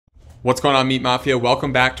What's going on, Meat Mafia?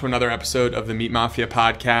 Welcome back to another episode of the Meat Mafia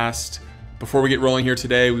podcast. Before we get rolling here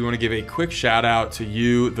today, we want to give a quick shout out to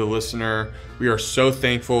you, the listener. We are so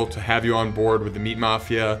thankful to have you on board with the Meat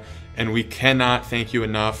Mafia, and we cannot thank you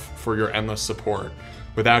enough for your endless support.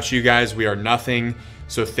 Without you guys, we are nothing.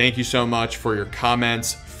 So thank you so much for your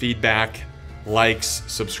comments, feedback, likes,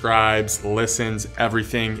 subscribes, listens,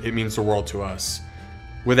 everything. It means the world to us.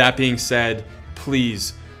 With that being said,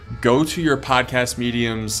 please go to your podcast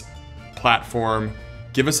medium's platform,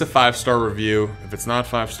 give us a 5-star review. If it's not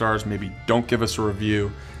 5 stars, maybe don't give us a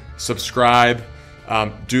review. Subscribe,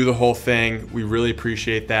 do the whole thing. We really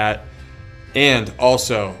appreciate that. And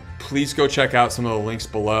also, please go check out some of the links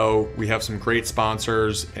below. We have some great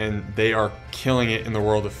sponsors, and they are killing it in the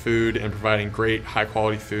world of food and providing great high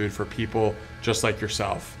quality food for people just like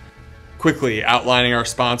yourself. Quickly outlining our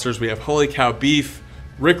sponsors, we have Holy Cow Beef,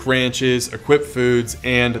 Rick Ranches, Equip Foods,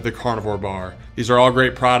 and the Carnivore Bar. These are all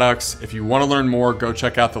great products. If you want to learn more, go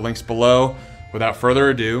check out the links below. Without further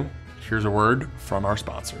ado, here's a word from our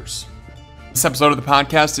sponsors. This episode of the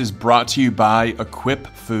podcast is brought to you by Equip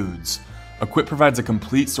Foods. Equip provides a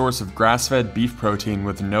complete source of grass-fed beef protein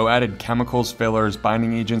with no added chemicals, fillers,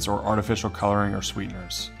 binding agents, or artificial coloring or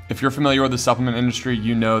sweeteners. If you're familiar with the supplement industry,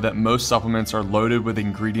 you know that most supplements are loaded with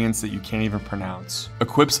ingredients that you can't even pronounce.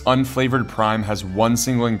 Equip's Unflavored Prime has one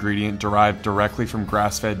single ingredient derived directly from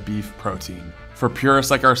grass-fed beef protein. For purists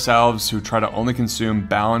like ourselves who try to only consume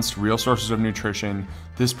balanced, real sources of nutrition,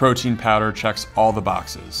 this protein powder checks all the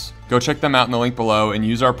boxes. Go check them out in the link below and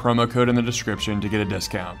use our promo code in the description to get a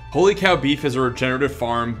discount. Holy Cow Beef is a regenerative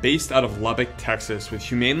farm based out of Lubbock, Texas, with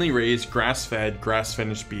humanely raised grass-fed,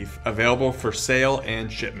 grass-finished beef available for sale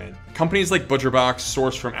and shipment. Companies like ButcherBox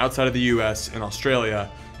source from outside of the US and Australia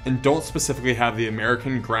and don't specifically have the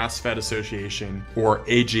American Grass-Fed Association, or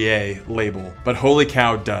AGA, label, but Holy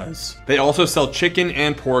Cow does. They also sell chicken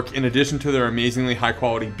and pork in addition to their amazingly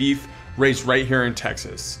high-quality beef raised right here in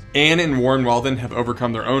Texas. Ann and Warren Weldon have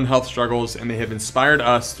overcome their own health struggles, and they have inspired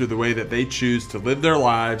us through the way that they choose to live their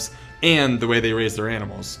lives and the way they raise their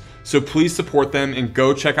animals. So please support them and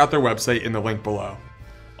go check out their website in the link below.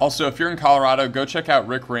 Also, if you're in Colorado, go check out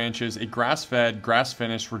Rick Ranches, a grass-fed,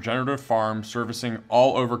 grass-finished regenerative farm servicing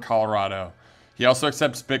all over Colorado. He also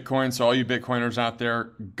accepts Bitcoin, so all you Bitcoiners out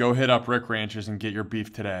there, go hit up Rick Ranches and get your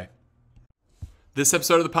beef today. This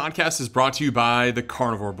episode of the podcast is brought to you by the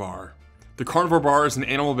Carnivore Bar. The Carnivore Bar is an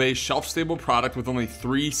animal-based, shelf-stable product with only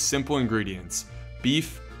 3 simple ingredients: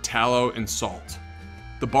 beef, tallow, and salt.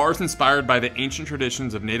 The bar is inspired by the ancient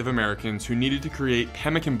traditions of Native Americans who needed to create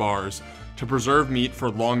pemmican bars to preserve meat for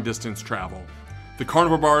long-distance travel. The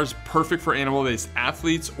Carnivore Bar is perfect for animal-based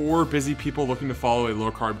athletes or busy people looking to follow a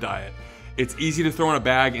low-carb diet. It's easy to throw in a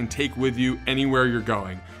bag and take with you anywhere you're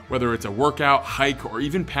going, whether it's a workout, hike, or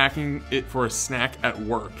even packing it for a snack at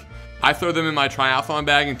work. I throw them in my triathlon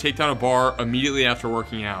bag and take down a bar immediately after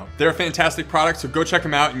working out. They're a fantastic product, so go check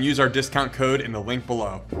them out and use our discount code in the link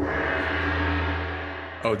below.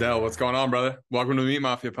 Odell, what's going on, brother? Welcome to the Meat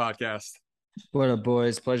Mafia podcast. What up,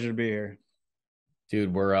 boys? Pleasure to be here.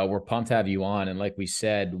 Dude, we're pumped to have you on. And like we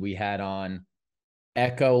said, we had on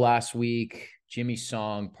Echo last week, Jimmy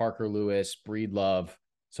Song, Parker Lewis, Breedlove.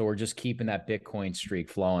 So we're just keeping that Bitcoin streak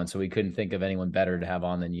flowing. So we couldn't think of anyone better to have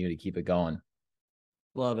on than you to keep it going.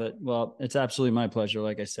 Love it. Well, it's absolutely my pleasure.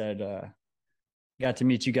 Like I said, got to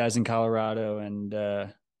meet you guys in Colorado, and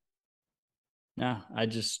I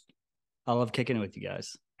love kicking it with you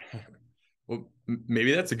guys. Well,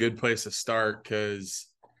 maybe that's a good place to start, because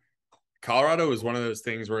Colorado was one of those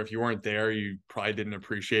things where if you weren't there, you probably didn't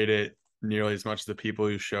appreciate it nearly as much as the people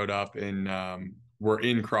who showed up and were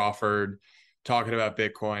in Crawford talking about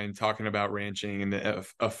Bitcoin, talking about ranching and the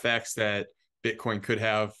effects that Bitcoin could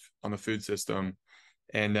have on the food system.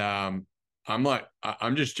 And I'm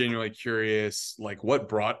just genuinely curious, like, what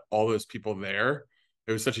brought all those people there?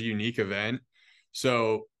 It was such a unique event.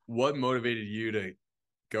 So what motivated you to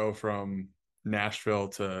go from Nashville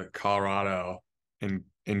to Colorado and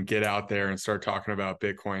get out there and start talking about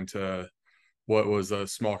Bitcoin to what was a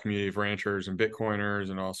small community of ranchers and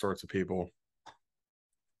Bitcoiners and all sorts of people?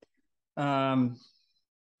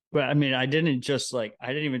 But I mean, I didn't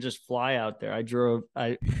even just fly out there.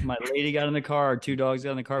 My lady got in the car, our 2 dogs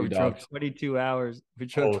got in the car. We drove 22 hours. We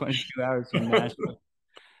drove 22 hours from Nashville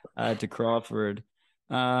to Crawford.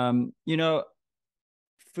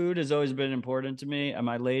 Food has always been important to me. And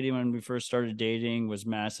my lady, when we first started dating, was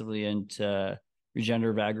massively into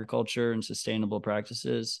regenerative agriculture and sustainable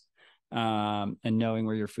practices, and knowing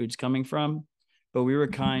where your food's coming from. But we were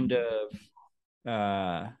kind of,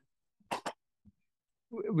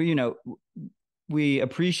 we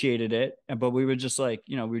appreciated it, but we would just like,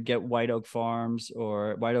 we'd get White Oak Farms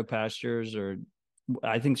or White Oak Pastures, or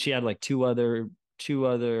I think she had like two other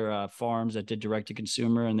farms that did direct to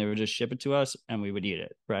consumer, and they would just ship it to us and we would eat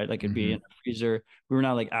it, right? Like it'd be in the freezer. We were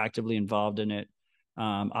not like actively involved in it.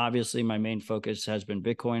 Obviously my main focus has been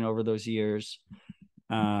Bitcoin over those years.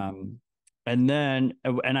 And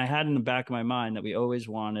I had in the back of my mind that we always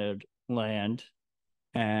wanted land,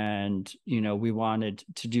 and we wanted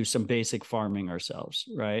to do some basic farming ourselves,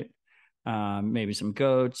 right? Maybe some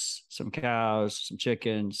goats, some cows, some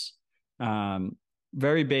chickens,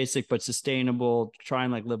 very basic but sustainable. Try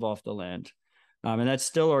and like live off the land, and that's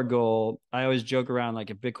still our goal. I always joke around, like,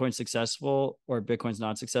 if Bitcoin's successful or Bitcoin's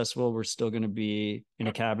not successful, we're still going to be in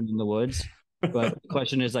a cabin in the woods. But the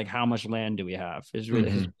question is, like, how much land do we have is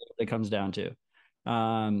really what it comes down to.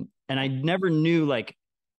 And I never knew like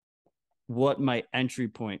what my entry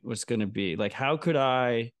point was going to be. Like, how could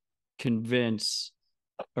I convince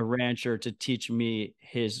a rancher to teach me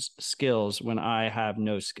his skills when I have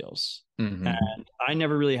no skills? And I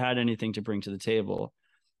never really had anything to bring to the table.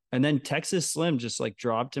 And then Texas Slim just like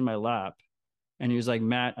dropped in my lap, and he was like,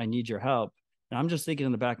 Matt, I need your help. And I'm just thinking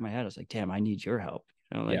in the back of my head, I was like, damn, I need your help.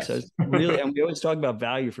 Like, so it's really, and we always talk about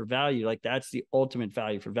value for value. Like, that's the ultimate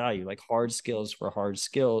value for value, like hard skills for hard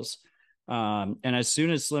skills. And as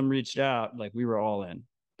soon as Slim reached out, like, we were all in.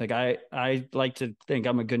 Like, I like to think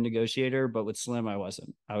I'm a good negotiator, but with Slim, I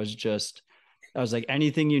wasn't. I was like,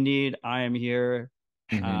 anything you need, I am here.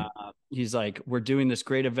 He's like, we're doing this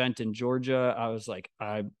great event in Georgia. I was like,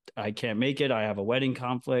 I can't make it. I have a wedding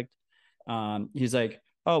conflict. He's like,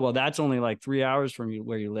 oh, well, that's only like 3 hours from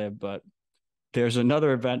where you live, but there's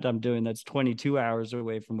another event I'm doing that's 22 hours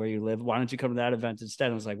away from where you live. Why don't you come to that event instead?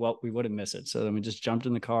 And I was like, well, we wouldn't miss it. So then we just jumped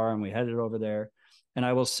in the car and we headed over there. And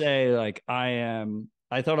I will say, like, I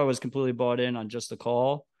thought I was completely bought in on just the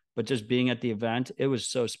call, but just being at the event, it was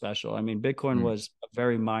so special. I mean, Bitcoin was a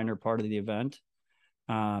very minor part of the event.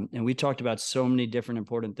 And we talked about so many different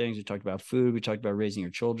important things. We talked about food. We talked about raising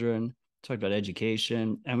your children, talked about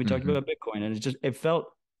education, and we talked about Bitcoin. And it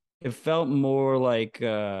felt more like,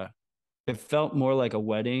 it felt more like a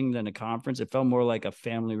wedding than a conference. It felt more like a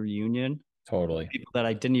family reunion. Totally. People that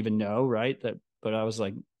I didn't even know, right? But I was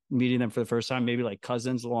like meeting them for the first time, maybe like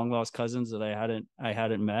cousins, long lost cousins that I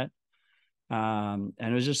hadn't met. And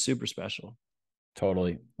it was just super special.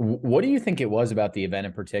 Totally. What do you think it was about the event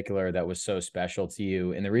in particular that was so special to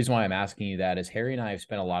you? And the reason why I'm asking you that is Harry and I have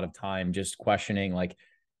spent a lot of time just questioning, like,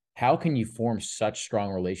 how can you form such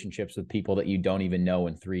strong relationships with people that you don't even know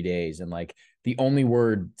in 3 days? And like, the only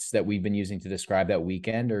words that we've been using to describe that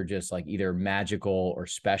weekend are just like either magical or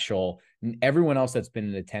special. And everyone else that's been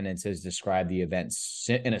in attendance has described the event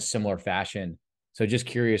in a similar fashion. So just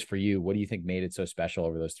curious for you, what do you think made it so special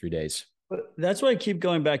over those 3 days? That's why I keep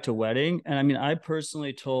going back to wedding. And I mean, I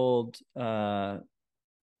personally told, not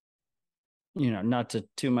to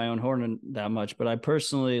toot my own horn that much, but I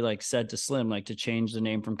personally like said to Slim, like, to change the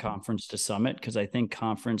name from conference to summit, because I think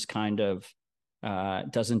conference kind of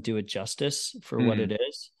doesn't do it justice for what it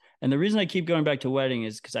is. And the reason I keep going back to wedding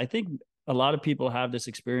is because I think a lot of people have this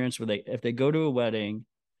experience where if they go to a wedding,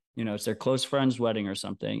 it's their close friend's wedding or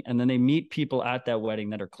something, and then they meet people at that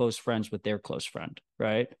wedding that are close friends with their close friend,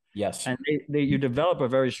 right? Yes. And you develop a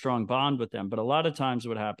very strong bond with them. But a lot of times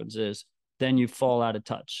what happens is then you fall out of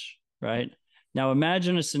touch, right? Now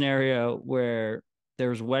imagine a scenario where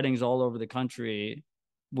there's weddings all over the country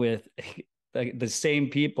with like the same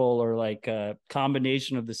people, or like a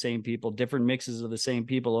combination of the same people, different mixes of the same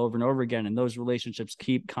people over and over again. And those relationships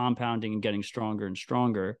keep compounding and getting stronger and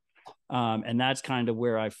stronger. And that's kind of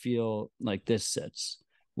where I feel like this sits,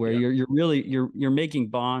 where you're making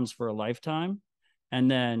bonds for a lifetime. And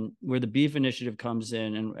then where the beef initiative comes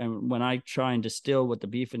in, and when I try and distill what the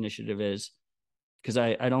beef initiative is, because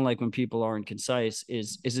I don't like when people aren't concise,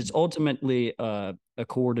 is it's ultimately a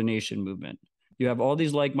coordination movement. You have all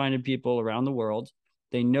these like-minded people around the world.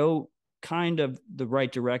 They know kind of the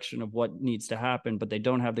right direction of what needs to happen, but they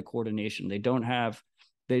don't have the coordination. They don't have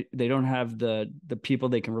the people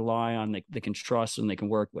they can rely on, they can trust, and they can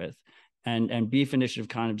work with. And Beef Initiative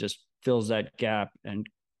kind of just fills that gap and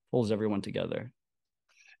pulls everyone together.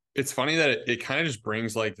 It's funny that it kind of just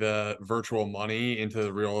brings like the virtual money into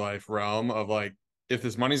the real life realm of like, if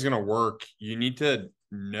this money's going to work, you need to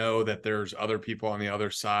know that there's other people on the other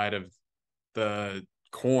side of the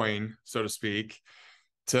coin, so to speak,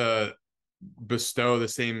 to bestow the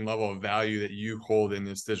same level of value that you hold in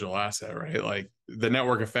this digital asset, right? Like, the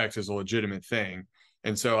network effect is a legitimate thing.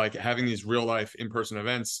 And so like having these real life in-person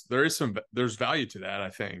events, there's value to that, I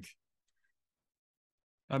think.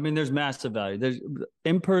 I mean, there's massive value. There's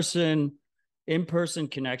in-person in-person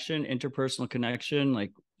connection, interpersonal connection,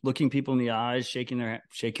 like looking people in the eyes, shake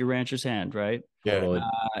your rancher's hand, right? Yeah. Totally.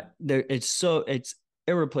 It's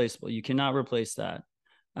irreplaceable. You cannot replace that.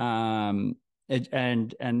 And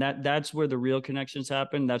that's where the real connections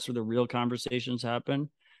happen. That's where the real conversations happen.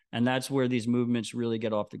 And that's where these movements really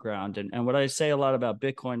get off the ground. And what I say a lot about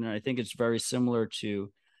Bitcoin, and I think it's very similar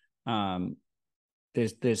to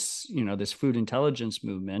this food intelligence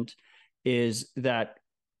movement, is that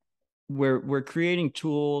we're creating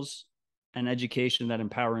tools and education that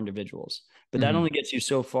empower individuals, but that only gets you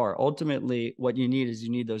so far. Ultimately, what you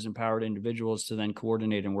need those empowered individuals to then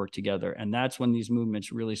coordinate and work together, and that's when these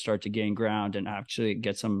movements really start to gain ground and actually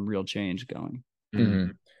get some real change going.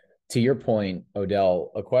 To your point,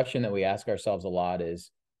 Odell, a question that we ask ourselves a lot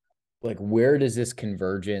is, like, where does this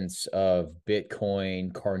convergence of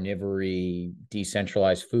Bitcoin, carnivory,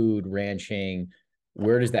 decentralized food, ranching,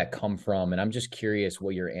 where does that come from? And I'm just curious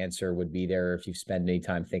what your answer would be there, if you've spent any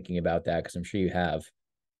time thinking about that, because I'm sure you have.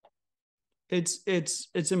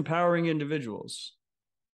 It's empowering individuals.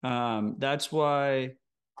 That's why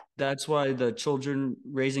the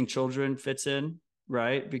raising children fits in,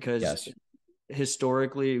 right? Because Yes.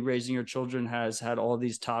 historically, raising your children has had all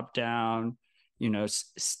these top down,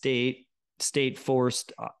 state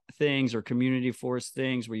forced things or community forced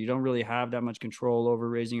things where you don't really have that much control over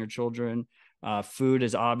raising your children. Food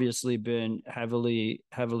has obviously been heavily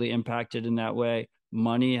impacted in that way.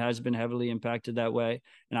 Money has been heavily impacted that way.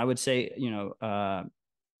 And I would say,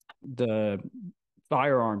 the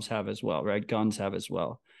firearms have as well, right? Guns have as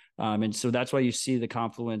well. And so that's why you see the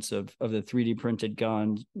confluence of the 3D printed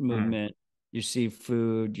gun movement. You see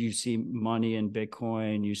food, you see money and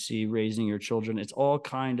Bitcoin, you see raising your children. It's all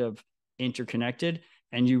kind of interconnected,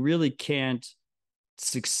 and you really can't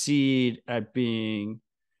succeed at being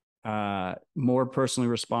more personally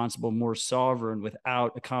responsible, more sovereign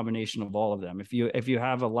without a combination of all of them. If you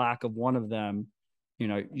have a lack of one of them,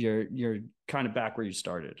 you're kind of back where you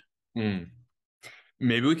started.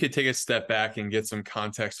 Maybe we could take a step back and get some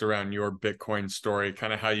context around your Bitcoin story,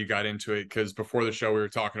 kind of how you got into it. Because before the show, we were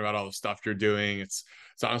talking about all the stuff you're doing. It's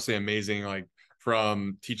honestly amazing, like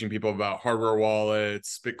from teaching people about hardware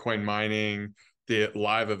wallets, Bitcoin mining, the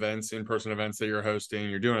live events, in-person events that you're hosting.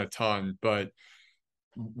 You're doing a ton, but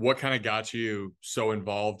what kind of got you so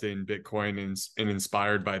involved in Bitcoin and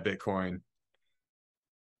inspired by Bitcoin?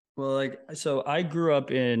 Well, so I grew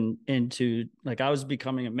up into I was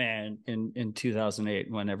becoming a man in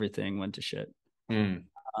 2008 when everything went to shit. And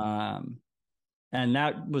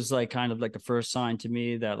that was kind of the first sign to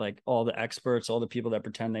me that all the experts, all the people that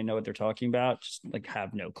pretend they know what they're talking about, just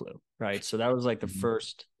have no clue, right? So that was the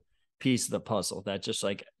first piece of the puzzle, that just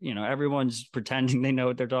everyone's pretending they know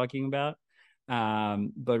what they're talking about,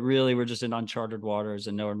 but really we're just in uncharted waters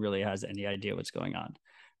and no one really has any idea what's going on.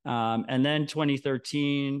 And then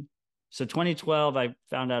 2013, so 2012, I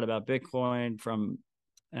found out about Bitcoin from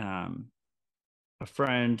a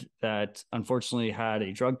friend that unfortunately had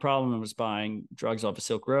a drug problem and was buying drugs off of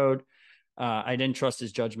Silk Road. I didn't trust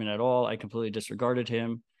his judgment at all. I completely disregarded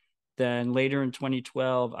him. Then later in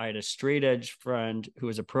 2012, I had a straight edge friend who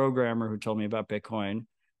was a programmer who told me about Bitcoin.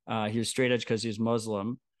 He was straight edge because he was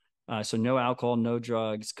Muslim. So no alcohol, no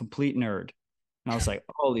drugs, complete nerd. And I was like,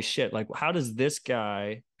 holy shit, how does this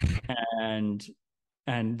guy and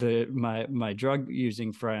my drug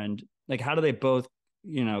using friend, how do they both,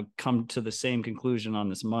 come to the same conclusion on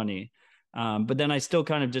this money? But then I still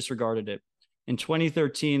kind of disregarded it. In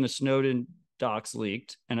 2013, the Snowden docs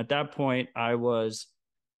leaked. And at that point, I was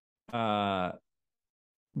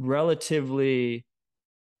relatively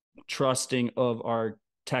trusting of our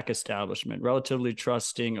tech establishment, relatively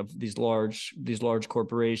trusting of these large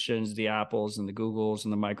corporations, the Apples and the Googles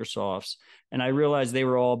and the Microsofts. And I realized they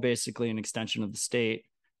were all basically an extension of the state,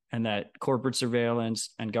 and that corporate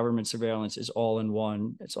surveillance and government surveillance is all in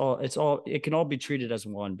one. It can all be treated as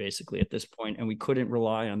one basically at this point, and we couldn't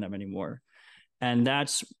rely on them anymore. And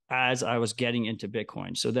that's as I was getting into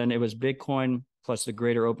Bitcoin. So then it was Bitcoin plus the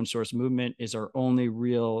greater open source movement is our only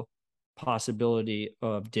real possibility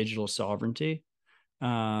of digital sovereignty.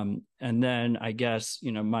 And then I guess,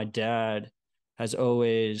 my dad has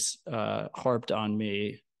always harped on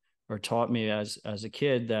me or taught me as a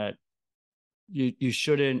kid that you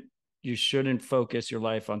shouldn't focus your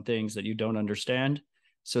life on things that you don't understand.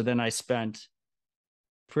 So then I spent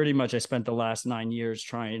the last 9 years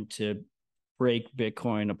trying to break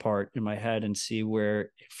Bitcoin apart in my head and see where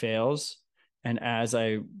it fails. And as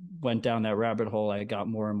I went down that rabbit hole, I got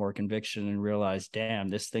more and more conviction and realized, damn,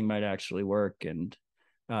 this thing might actually work. And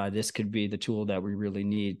this could be the tool that we really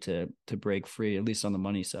need to break free, at least on the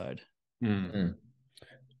money side.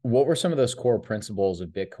 What were some of those core principles of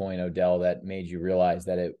Bitcoin, Odell, that made you realize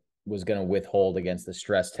that it was going to withhold against the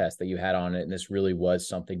stress test that you had on it, and this really was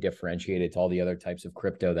something differentiated to all the other types of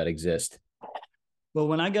crypto that exist? Well,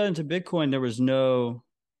 when I got into Bitcoin, there was no,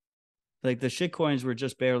 like, the shit coins were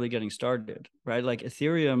just barely getting started, right? Like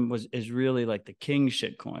Ethereum is really like the king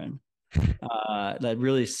shit coin, that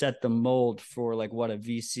really set the mold for like what a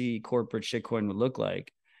VC corporate shitcoin would look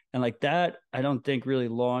like. And like that, I don't think really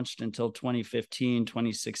launched until 2015,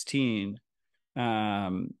 2016.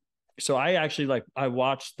 So I actually like, I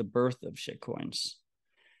watched the birth of shitcoins,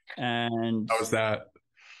 and How was that?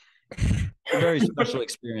 a very special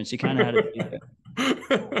experience. You kind of had to be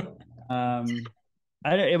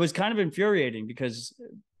there. It was kind of infuriating because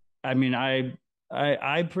I mean,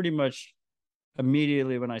 I pretty much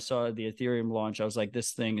immediately when I saw the Ethereum launch, I was like,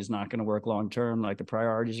 this thing is not going to work long term. Like the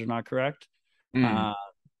priorities are not correct. Mm. Uh,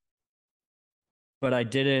 but I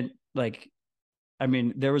didn't like. I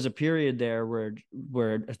mean, there was a period there where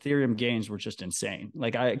Ethereum gains were just insane.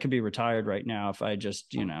 Like I could be retired right now if I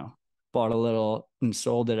just bought a little and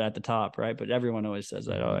sold it at the top, right? But everyone always says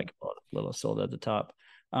that, oh, I bought a little, sold at the top.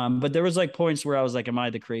 But there was like points where I was like, am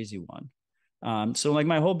I the crazy one? So like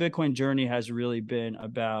my whole Bitcoin journey has really been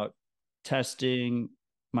about testing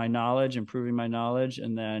my knowledge, improving my knowledge,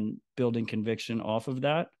 and then building conviction off of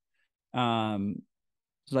that. Um,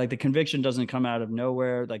 so like the conviction doesn't come out of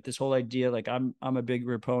nowhere. Like this whole idea, like I'm a big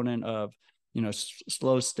proponent of,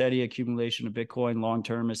 slow, steady accumulation of Bitcoin long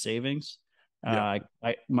term as savings. Yeah.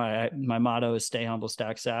 My motto is stay humble,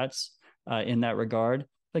 stack sats. In that regard,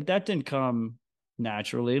 like that didn't come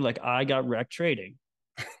naturally. Like I got wrecked trading.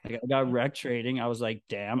 Like I got wrecked trading. I was like,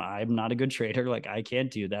 damn, I'm not a good trader. Like I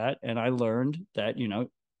can't do that. And I learned that,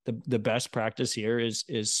 the best practice here is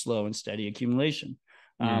slow and steady accumulation.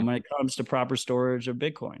 Mm. When it comes to proper storage of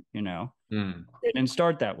Bitcoin, Mm. it didn't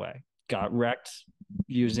start that way. Got wrecked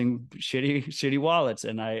using shitty wallets.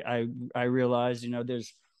 And I realized,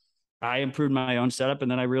 I improved my own setup,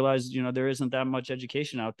 and then I realized, there isn't that much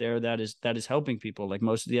education out there that is helping people. Like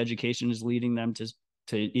most of the education is leading them to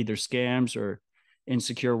either scams or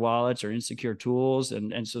insecure wallets or insecure tools,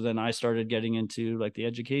 and so then I started getting into like the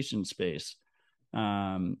education space.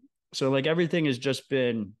 So like everything has just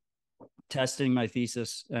been testing my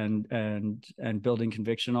thesis and building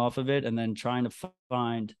conviction off of it, and then trying to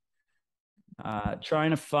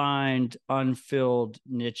find unfilled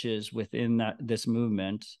niches within this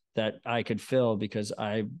movement that I could fill, because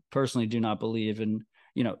I personally do not believe in,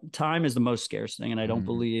 time is the most scarce thing, and I don't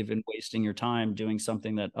believe in wasting your time doing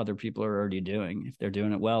something that other people are already doing. If they're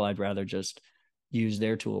doing it well, I'd rather just use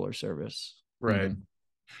their tool or service. Right.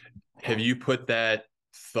 Have you put that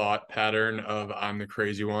thought pattern of I'm the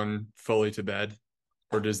crazy one fully to bed?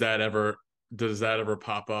 Or does that ever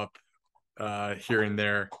pop up here and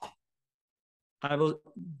there?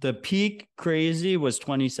 The peak crazy was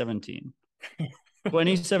 2017.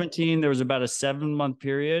 2017, there was about a 7-month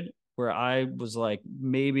period where I was like,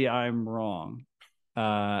 maybe I'm wrong.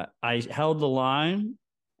 I held the line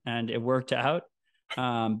and it worked out.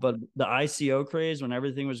 But the ICO craze, when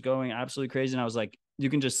everything was going absolutely crazy, and I was like, you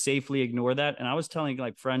can just safely ignore that. And I was telling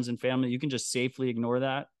like friends and family, you can just safely ignore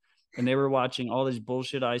that. And they were watching all these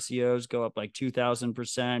bullshit ICOs go up like 2,000%,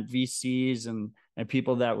 VCs and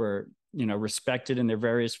people that were, respected in their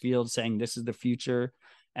various fields saying this is the future.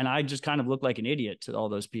 And I just kind of looked like an idiot to all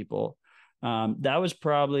those people. That was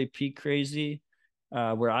probably peak crazy,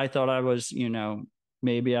 where I thought I was,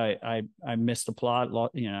 maybe I missed the plot,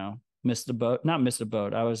 missed the boat, not missed the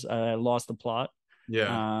boat. I lost the plot.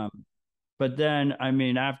 Yeah. But then, I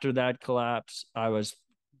mean, after that collapse,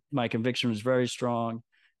 my conviction was very strong.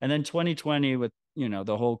 And then 2020 with,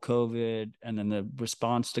 the whole COVID and then the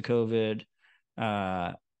response to COVID,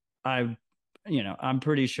 I'm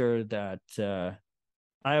pretty sure that,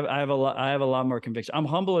 I have a lot more conviction. I'm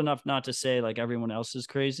humble enough not to say like everyone else is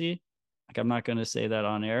crazy. Like I'm not going to say that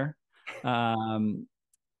on air.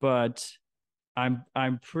 But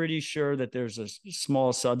I'm pretty sure that there's a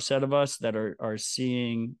small subset of us that are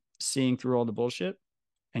seeing through all the bullshit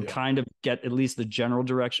and Yeah. kind of get at least the general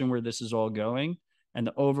direction where this is all going. And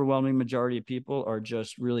the overwhelming majority of people are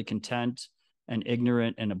just really content and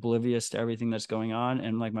ignorant and oblivious to everything that's going on.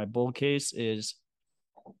 And like my bull case is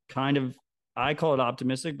kind of, I call it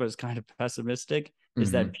optimistic, but it's kind of pessimistic,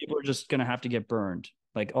 is that people are just going to have to get burned.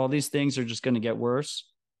 Like all these things are just going to get worse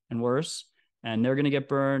and worse, and they're going to get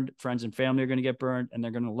burned. Friends and family are going to get burned, and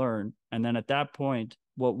they're going to learn. And then at that point,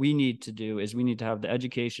 what we need to do is we need to have the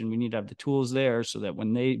education, we need to have the tools there so that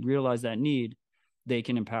when they realize that need, they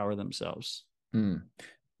can empower themselves.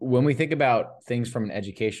 When we think about things from an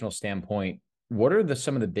educational standpoint, what are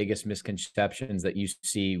some of the biggest misconceptions that you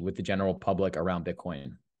see with the general public around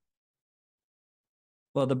Bitcoin?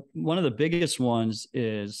 Well, one of the biggest ones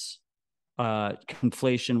is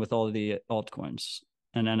conflation with all of the altcoins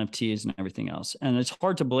and NFTs and everything else. And it's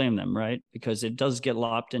hard to blame them, right? Because it does get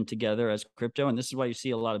lopped in together as crypto. And this is why you see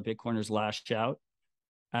a lot of Bitcoiners lash out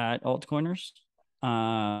at altcoiners,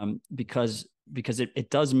 because it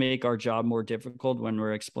does make our job more difficult when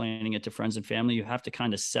we're explaining it to friends and family. You have to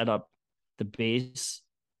kind of set up the base,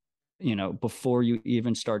 before you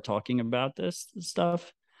even start talking about this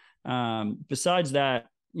stuff. Besides that,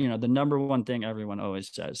 the number one thing everyone always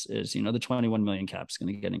says is, the 21 million cap is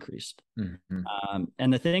going to get increased. Mm-hmm.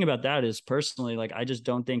 And the thing about that is, personally, like, I just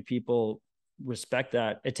don't think people respect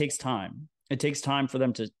that. It takes time. It takes time for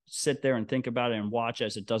them to sit there and think about it and watch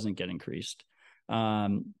as it doesn't get increased.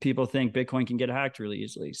 People think Bitcoin can get hacked really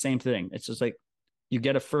easily. Same thing. It's just like, you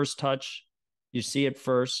get a first touch, you see it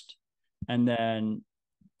first, and then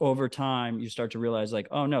over time you start to realize, like,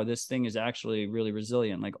 oh no, this thing is actually really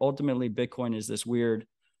resilient. Like, ultimately, Bitcoin is this weird,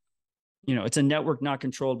 it's a network not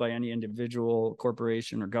controlled by any individual,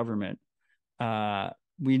 corporation, or government. Our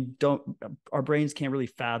brains can't really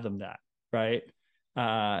fathom that, right?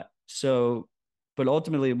 But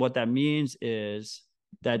ultimately what that means is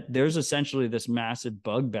that there's essentially this massive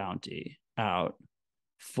bug bounty out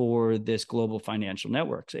for this global financial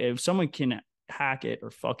network. So if someone can hack it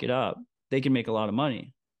or fuck it up, they can make a lot of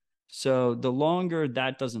money. So the longer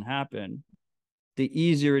that doesn't happen, the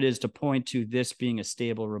easier it is to point to this being a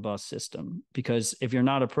stable, robust system. Because if you're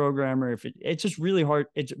not a programmer, it's just really hard.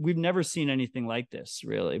 We've never seen anything like this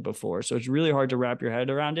really before. So it's really hard to wrap your head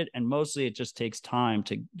around it. And mostly it just takes time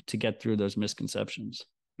to get through those misconceptions.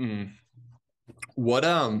 Mm. What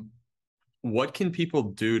can people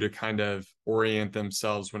do to kind of orient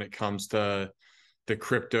themselves when it comes to the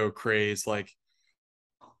crypto craze? Like,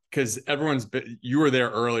 because you were there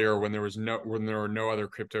earlier when there were no other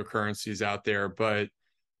cryptocurrencies out there, but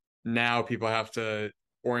now people have to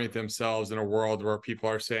orient themselves in a world where people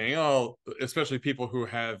are saying, oh, especially people who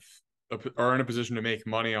are in a position to make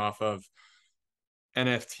money off of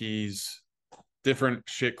NFTs, different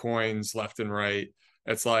shit coins left and right.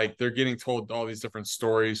 It's like they're getting told all these different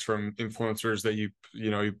stories from influencers that you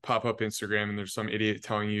pop up Instagram and there's some idiot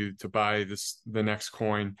telling you to buy the next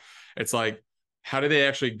coin. It's like, how do they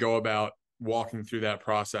actually go about walking through that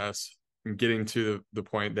process and getting to the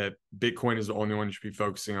point that Bitcoin is the only one you should be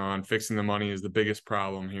focusing on? Fixing the money is the biggest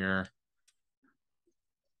problem here.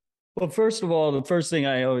 Well, first of all, the first thing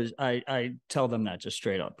I tell them that just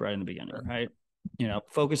straight up right in the beginning, right?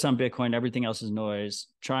 Focus on Bitcoin. Everything else is noise.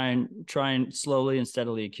 Try and slowly and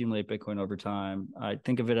steadily accumulate Bitcoin over time. I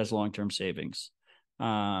think of it as long-term savings.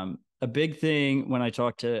 A big thing when I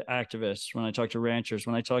talk to activists, when I talk to ranchers,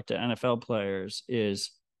 when I talk to NFL players is,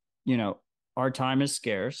 our time is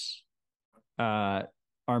scarce. Our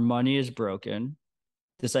money is broken.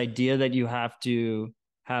 This idea that you have to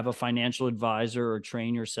have a financial advisor or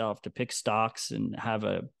train yourself to pick stocks and have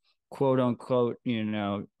a quote unquote,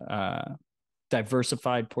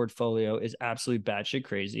 diversified portfolio is absolutely batshit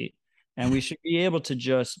crazy. And we should be able to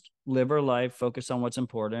just live our life, focus on what's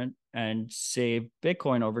important, and save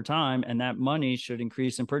Bitcoin over time. And that money should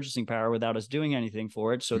increase in purchasing power without us doing anything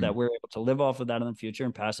for it, so that we're able to live off of that in the future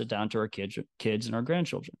and pass it down to our kids and our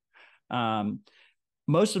grandchildren.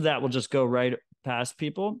 Most of that will just go right past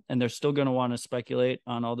people, and they're still going to want to speculate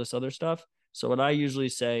on all this other stuff. So what I usually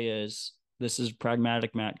say is, this is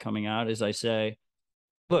pragmatic Matt coming out, is I say,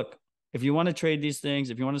 look, if you want to trade these things,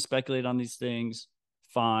 if you want to speculate on these things,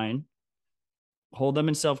 fine. Hold them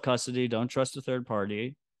in self-custody. Don't trust a third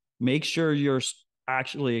party. Make sure you're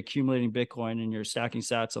actually accumulating Bitcoin and you're stacking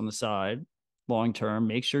sats on the side long-term.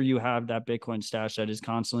 Make sure you have that Bitcoin stash that is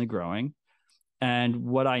constantly growing. And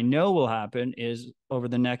what I know will happen is, over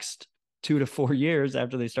the next 2 to 4 years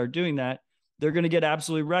after they start doing that, they're going to get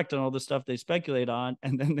absolutely wrecked on all the stuff they speculate on,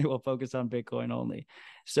 and then they will focus on Bitcoin only.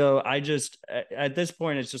 So at this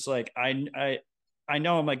point, it's just like, I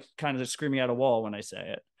know I'm like kind of screaming at a wall when I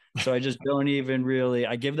say it. So I just don't even really,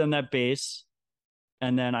 I give them that base,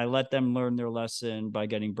 and then I let them learn their lesson by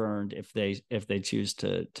getting burned if they choose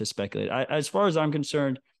to speculate. As far as I'm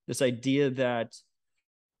concerned, this idea that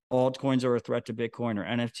altcoins are a threat to Bitcoin or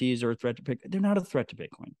NFTs are a threat to Bitcoin, they're not a threat to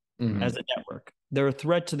Bitcoin as a network. They're a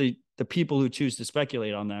threat to the people who choose to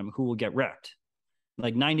speculate on them, who will get wrecked.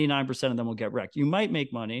 Like 99% of them will get wrecked. You might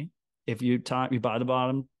make money if you buy the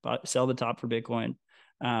bottom, sell the top for Bitcoin.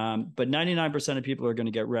 But 99% of people are going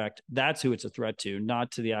to get wrecked. That's who it's a threat to,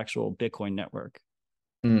 not to the actual Bitcoin network.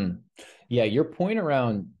 Yeah, your point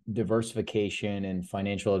around diversification and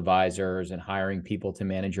financial advisors and hiring people to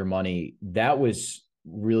manage your money, that was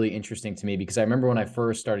really interesting to me, because I remember when I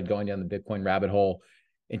first started going down the Bitcoin rabbit hole,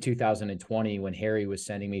 in 2020 when Harry was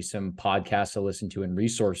sending me some podcasts to listen to and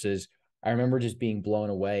resources. I remember just being blown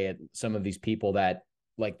away at some of these people that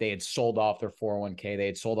like they had sold off their 401k, they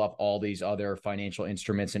had sold off all these other financial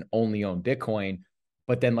instruments and only own Bitcoin.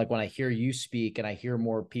 But then like when I hear you speak and I hear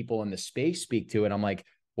more people in the space speak to it, I'm like,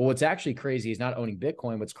 well, what's actually crazy is not owning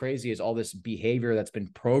Bitcoin. What's crazy is all this behavior that's been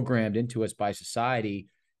programmed into us by society,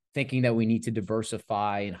 thinking that we need to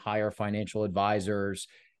diversify and hire financial advisors.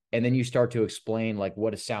 And then you start to explain like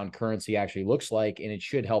what a sound currency actually looks like, and it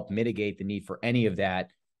should help mitigate the need for any of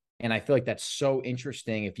that. And I feel like that's so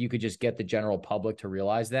interesting. If you could just get the general public to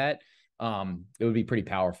realize that, it would be pretty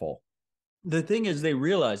powerful. The thing is, they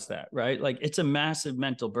realize that, right? Like it's a massive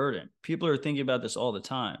mental burden. People are thinking about this all the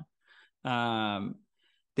time.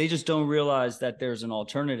 They just don't realize that there's an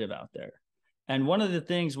alternative out there. And one of the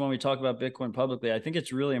things when we talk about Bitcoin publicly, I think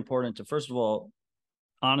it's really important to, first of all,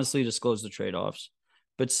 honestly disclose the trade-offs.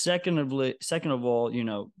 But second of all, you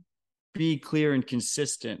know, be clear and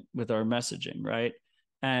consistent with our messaging, right?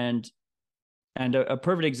 And a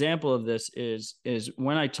perfect example of this is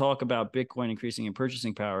when I talk about Bitcoin increasing in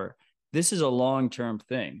purchasing power. This is a long-term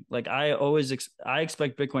thing. Like I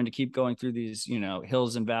expect Bitcoin to keep going through these, you know,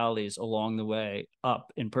 hills and valleys along the way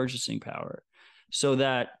up in purchasing power, so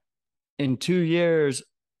that in 2 years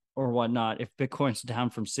or whatnot, if Bitcoin's down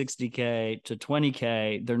from 60K to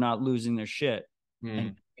 20K, they're not losing their shit.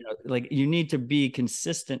 And you know, like you need to be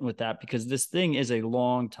consistent with that, because this thing is a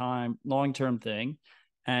long-term thing,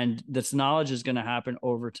 and this knowledge is going to happen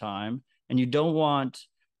over time. And you don't want,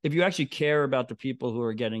 if you actually care about the people who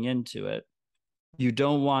are getting into it, you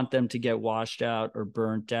don't want them to get washed out or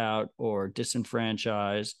burnt out or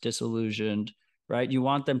disenfranchised, disillusioned, right? You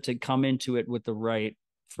want them to come into it with the right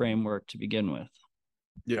framework to begin with.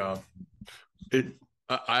 Yeah.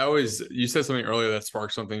 You said something earlier that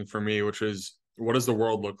sparked something for me, which is, what does the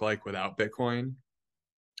world look like without Bitcoin?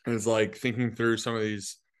 And it's like thinking through some of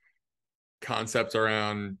these concepts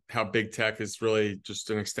around how big tech is really just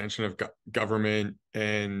an extension of government,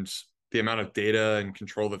 and the amount of data and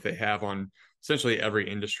control that they have on essentially every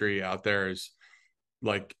industry out there is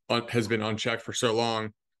like has been unchecked for so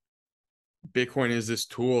long. Bitcoin is this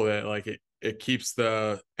tool that like it keeps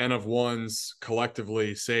the N of ones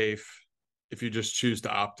collectively safe if you just choose to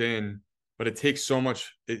opt in. But it takes so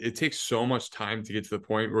much, it takes so much time to get to the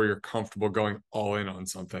point where you're comfortable going all in on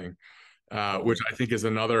something. Which I think is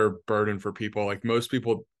another burden for people. Like most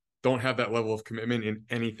people don't have that level of commitment in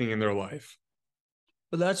anything in their life.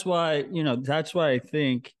 But that's why, you know, that's why I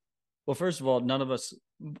think, well, first of all,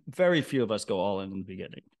 very few of us go all in the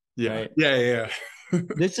beginning. Yeah. Right? Yeah.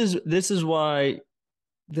 This is why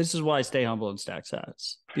stay humble and stack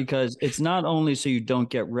sats, because it's not only so you don't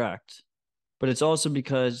get wrecked, but it's also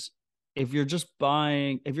because if you're just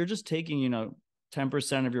taking, you know,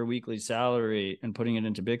 10% of your weekly salary and putting it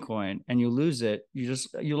into Bitcoin and you lose it,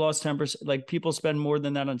 you lost 10%. Like people spend more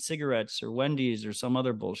than that on cigarettes or Wendy's or some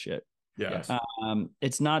other bullshit. Yes.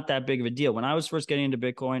 It's not that big of a deal. When I was first getting into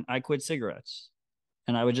Bitcoin, I quit cigarettes,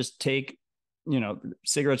 and I would just take, you know,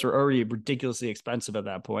 cigarettes were already ridiculously expensive at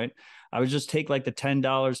that point. I would just take like the $10,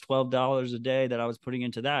 $12 a day that I was putting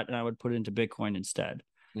into that, and I would put it into Bitcoin instead.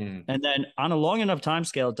 And then on a long enough time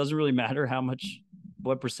scale, it doesn't really matter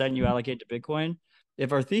what percent you allocate to Bitcoin.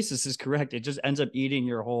 If our thesis is correct, it just ends up eating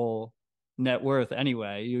your whole net worth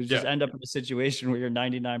anyway. You just end up in a situation where you're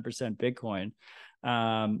 99% Bitcoin.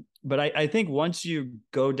 But I think once you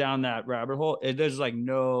go down that rabbit hole, there's like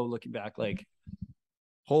no looking back. Like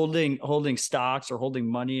holding stocks or holding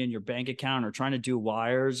money in your bank account or trying to do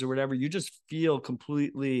wires or whatever, you just feel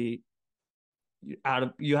completely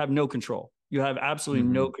you have no control. You have absolutely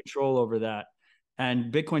no control over that.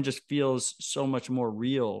 And Bitcoin just feels so much more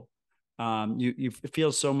real. You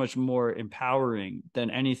feel so much more empowering than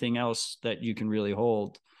anything else that you can really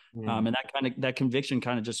hold. And that conviction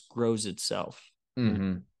kind of just grows itself.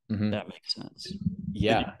 That makes sense.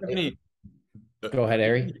 Yeah. Go ahead,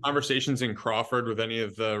 Ari. Conversations in Crawford with any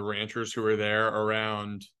of the ranchers who were there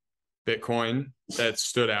around Bitcoin that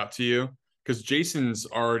stood out to you? Because Jason's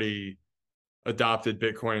already adopted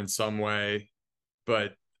Bitcoin in some way,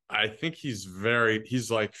 but I think he's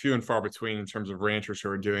like few and far between in terms of ranchers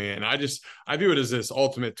who are doing it. And I view it as this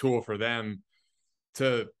ultimate tool for them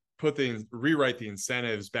to rewrite the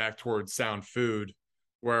incentives back towards sound food,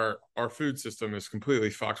 where our food system is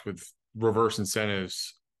completely fucked with reverse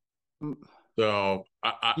incentives. So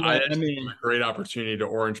I mean, a great opportunity to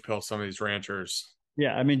orange pill some of these ranchers.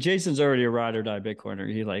 Yeah, I mean, Jason's already a ride or die Bitcoiner.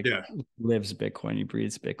 He lives Bitcoin. He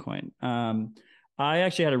breathes Bitcoin. I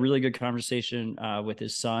actually had a really good conversation with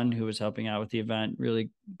his son, who was helping out with the event. Really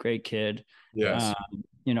great kid. Yes.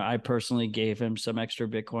 You know, I personally gave him some extra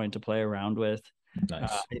Bitcoin to play around with.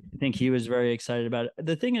 Nice. I think he was very excited about it.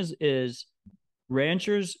 The thing is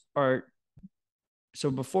ranchers are,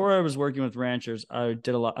 so before I was working with ranchers, I've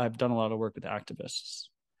done a lot of work with activists,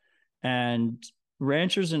 and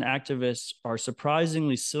ranchers and activists are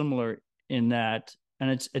surprisingly similar in that, and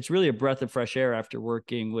it's really a breath of fresh air after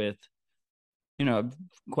working with,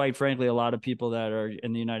 quite frankly, a lot of people that are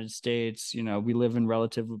in the United States. We live in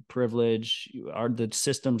relative privilege. The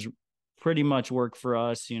systems pretty much work for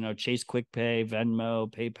us. Chase Quick Pay,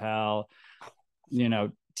 Venmo, PayPal,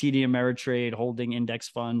 TD Ameritrade, holding index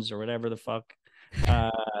funds or whatever the fuck.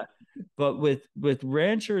 But with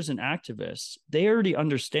ranchers and activists, they already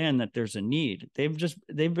understand that there's a need.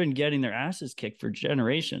 They've been getting their asses kicked for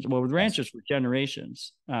generations. Well, with ranchers for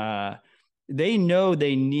generations, they know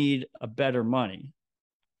they need a better money.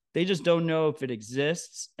 They just don't know if it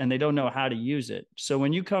exists, and they don't know how to use it. So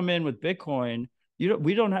when you come in with Bitcoin,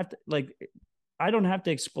 we don't have to, like, I don't have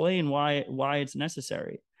to explain why it's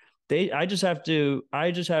necessary. I just have to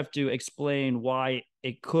explain why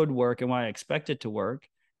it could work and why I expect it to work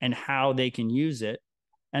and how they can use it.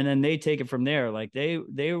 And then they take it from there. Like they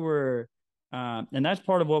were, and that's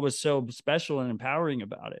part of what was so special and empowering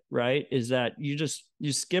about it, right? Is that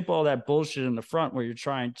you skip all that bullshit in the front where you're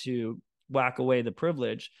trying to whack away the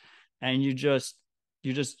privilege, and you just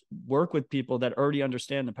work with people that already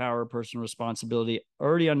understand the power of personal responsibility,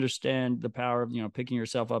 already understand the power of, picking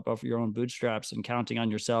yourself up off your own bootstraps and counting on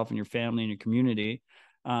yourself and your family and your community.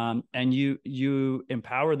 And you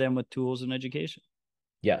empower them with tools and education.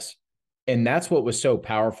 Yes. And that's what was so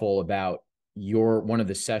powerful about one of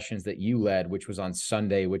the sessions that you led, which was on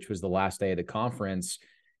Sunday, which was the last day of the conference.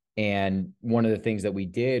 And one of the things that we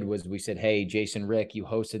did was we said, hey, Jason, Rick, you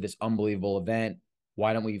hosted this unbelievable event.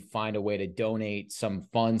 Why don't we find a way to donate some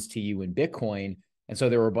funds to you in Bitcoin? And so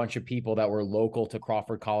there were a bunch of people that were local to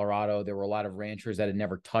Crawford, Colorado. There were a lot of ranchers that had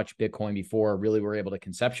never touched Bitcoin before, really were able to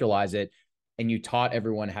conceptualize it. And you taught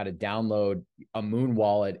everyone how to download a Moon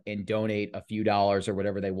wallet and donate a few dollars or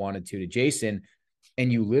whatever they wanted to Jason.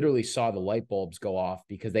 And you literally saw the light bulbs go off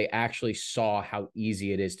because they actually saw how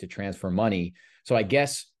easy it is to transfer money. So I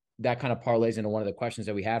guess that kind of parlays into one of the questions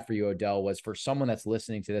that we had for you, Odell, was for someone that's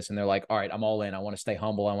listening to this and they're like, all right, I'm all in. I want to stay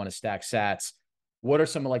humble. I want to stack sats. What are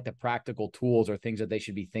some of like the practical tools or things that they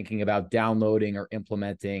should be thinking about downloading or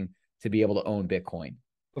implementing to be able to own Bitcoin?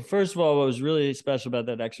 Well, first of all, what was really special about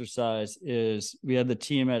that exercise is we had the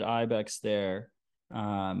team at Ibex there,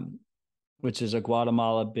 which is a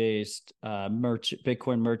Guatemala-based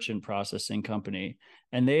Bitcoin merchant processing company.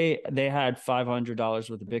 And they had $500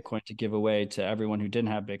 worth of Bitcoin to give away to everyone who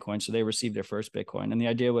didn't have Bitcoin. So they received their first Bitcoin. And the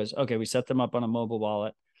idea was, okay, we set them up on a mobile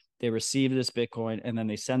wallet. They receive this Bitcoin, and then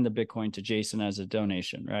they send the Bitcoin to Jason as a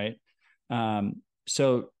donation, right?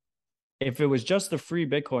 So if it was just the free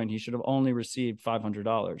Bitcoin, he should have only received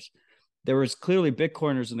 $500. There was clearly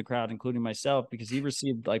Bitcoiners in the crowd, including myself, because he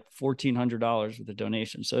received like $1,400 with a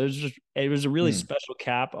donation. So it was a really special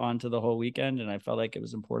cap onto the whole weekend. And I felt like it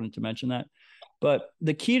was important to mention that. But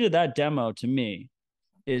the key to that demo to me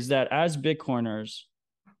is that as Bitcoiners,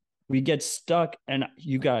 we get stuck, and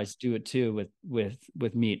you guys do it too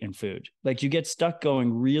with meat and food. Like you get stuck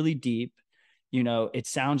going really deep. It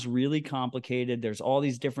sounds really complicated. There's all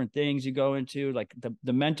these different things you go into, like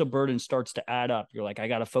the mental burden starts to add up. You're like, I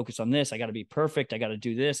got to focus on this. I got to be perfect. I got to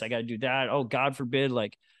do this. I got to do that. Oh, God forbid.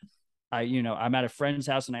 Like I'm at a friend's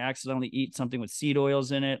house and I accidentally eat something with seed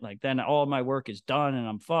oils in it. Like then all my work is done and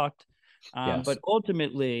I'm fucked. Yes. But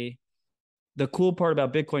ultimately, the cool part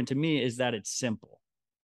about Bitcoin to me is that it's simple,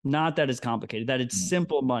 not that it's complicated, that it's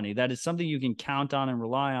simple money, that is something you can count on and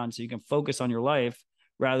rely on so you can focus on your life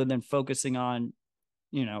rather than focusing on,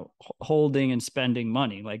 holding and spending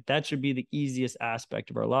money. Like that should be the easiest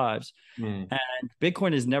aspect of our lives. And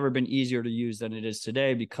Bitcoin has never been easier to use than it is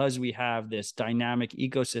today because we have this dynamic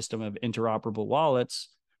ecosystem of interoperable wallets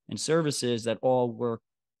and services that all work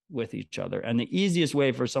with each other. And the easiest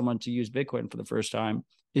way for someone to use Bitcoin for the first time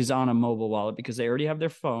is on a mobile wallet because they already have their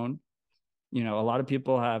phone. A lot of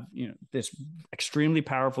people have, this extremely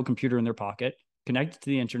powerful computer in their pocket, connected to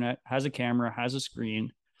the internet, has a camera, has a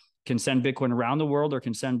screen, can send Bitcoin around the world or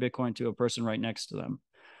can send Bitcoin to a person right next to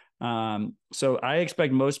them. So I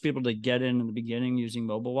expect most people to get in the beginning using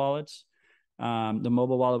mobile wallets. The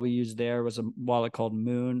mobile wallet we used there was a wallet called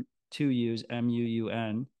Moon, 2U's,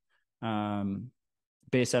 MUUN,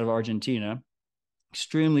 based out of Argentina.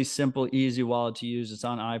 Extremely simple, easy wallet to use. It's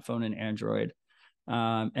on iPhone and Android.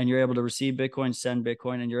 And you're able to receive Bitcoin, send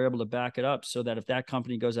Bitcoin, and you're able to back it up so that if that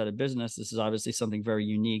company goes out of business, this is obviously something very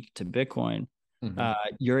unique to Bitcoin.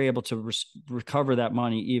 You're able to recover that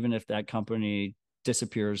money even if that company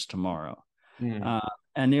disappears tomorrow.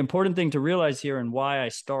 And the important thing to realize here and why I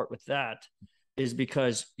start with that is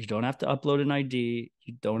because you don't have to upload an ID.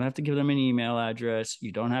 You don't have to give them an email address.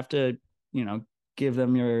 You don't have to, give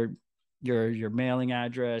them your mailing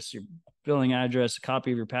address, your billing address, a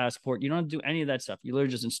copy of your passport. You don't have to do any of that stuff. You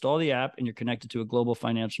literally just install the app and you're connected to a global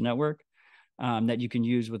financial network that you can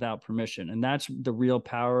use without permission. And that's the real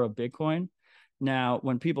power of Bitcoin. Now,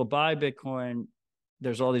 when people buy Bitcoin,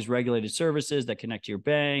 there's all these regulated services that connect to your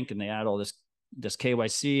bank, and they add all this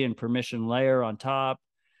KYC and permission layer on top.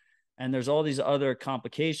 And there's all these other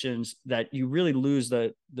complications that you really lose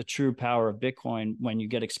the true power of Bitcoin when you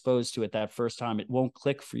get exposed to it that first time. It won't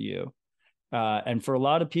click for you. And for a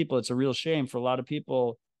lot of people, it's a real shame. For a lot of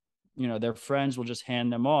people, their friends will just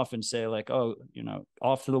hand them off and say like, oh,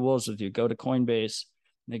 off to the wolves with you, go to Coinbase.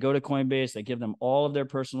 They go to Coinbase, they give them all of their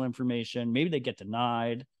personal information. Maybe they get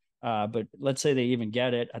denied, but let's say they even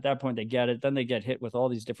get it. At that point, they get it. Then they get hit with all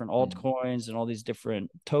these different altcoins and all these different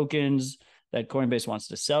tokens that Coinbase wants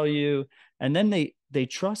to sell you. And then they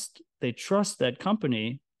trust that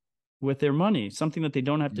company with their money, something that they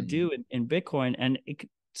don't have to do in Bitcoin. And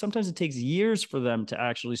sometimes it takes years for them to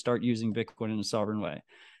actually start using Bitcoin in a sovereign way.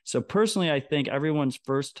 So personally, I think everyone's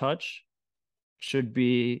first touch should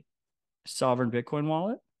be sovereign Bitcoin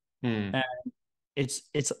wallet. And it's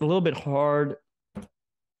a little bit hard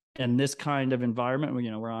in this kind of environment.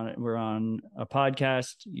 We're on a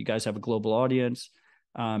podcast. You guys have a global audience.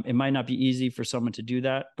 It might not be easy for someone to do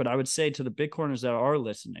that, but I would say to the Bitcoiners that are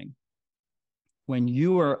listening, when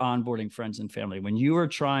you are onboarding friends and family, when you are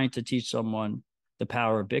trying to teach someone the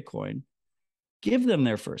power of Bitcoin, give them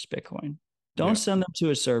their first Bitcoin. Don't send them to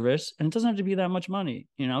a service, and it doesn't have to be that much money.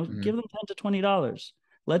 Give them $10 to $20.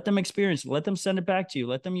 Let them experience it. Let them send it back to you.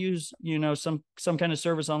 Let them use, some kind of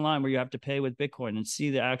service online where you have to pay with Bitcoin and see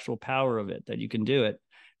the actual power of it, that you can do it.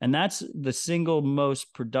 And that's the single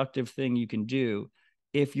most productive thing you can do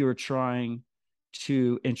if you're trying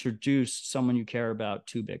to introduce someone you care about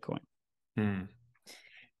to Bitcoin.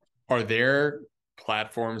 Are there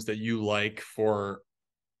platforms that you like for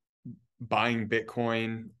buying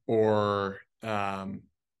Bitcoin, or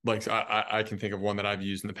like I can think of one that I've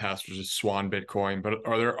used in the past, which is Swan Bitcoin, but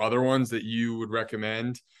are there other ones that you would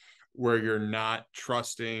recommend where you're not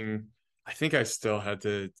trusting? I think I still had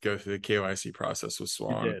to go through the KYC process with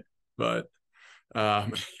Swan, but are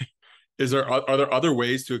there other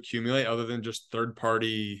ways to accumulate other than just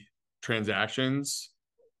third-party transactions?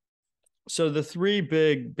 So the three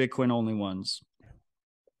big Bitcoin only ones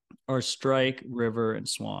are Strike, River, and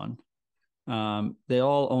Swan. They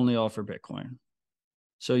all only offer Bitcoin.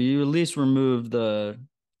 So you at least remove the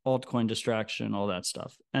altcoin distraction, all that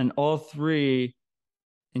stuff. And all three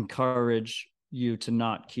encourage you to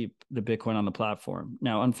not keep the Bitcoin on the platform.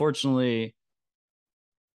 Now, unfortunately,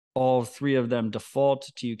 all three of them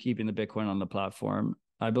default to you keeping the Bitcoin on the platform.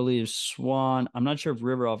 I believe Swan, I'm not sure if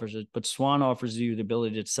River offers it, but Swan offers you the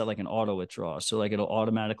ability to set like an auto withdrawal. So like it'll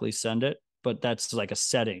automatically send it, but that's like a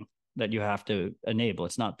setting that you have to enable.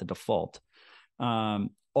 It's not the default.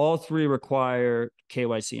 All three require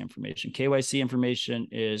KYC information. KYC information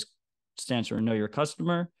stands for Know Your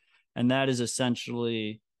Customer, and that is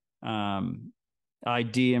essentially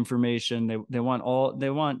ID information. They want all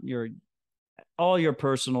your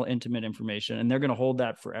personal, intimate information, and they're going to hold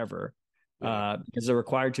that forever because they're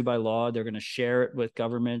required to by law. They're going to share it with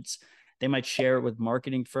governments. They might share it with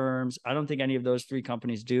marketing firms. I don't think any of those three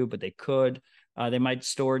companies do, but they could. They might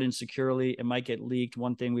store it insecurely. It might get leaked.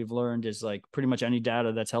 One thing we've learned is like pretty much any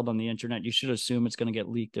data that's held on the internet, you should assume it's going to get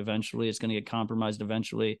leaked eventually. It's going to get compromised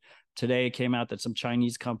eventually. Today, it came out that some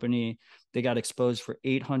Chinese company, they got exposed for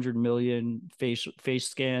 800 million face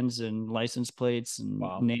scans and license plates and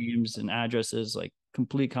names and addresses, like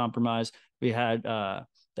complete compromise. We had the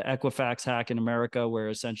Equifax hack in America, where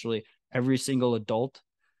essentially every single adult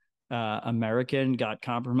American got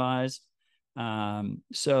compromised.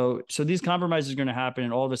 So these compromises are going to happen,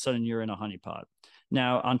 and all of a sudden you're in a honeypot.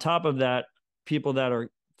 Now, on top of that, people that are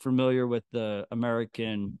familiar with the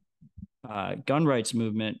American gun rights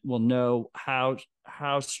movement will know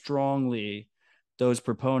how strongly those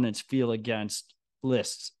proponents feel against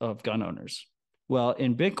lists of gun owners. Well,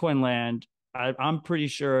 in Bitcoin land, I'm pretty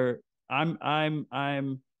sure I'm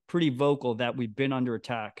pretty vocal that we've been under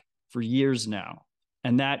attack for years now,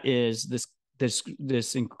 and that is this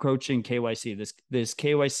encroaching KYC, this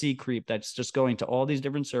KYC creep that's just going to all these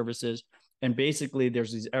different services. And basically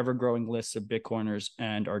there's these ever growing lists of Bitcoiners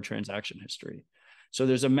and our transaction history. So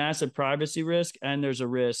there's a massive privacy risk, and there's a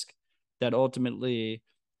risk that ultimately,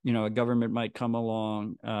 a government might come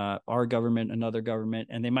along, our government, another government,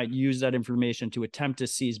 and they might use that information to attempt to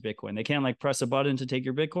seize Bitcoin. They can't like press a button to take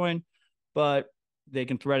your Bitcoin, but they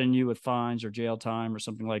can threaten you with fines or jail time or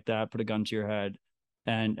something like that, put a gun to your head.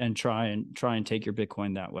 and try and take your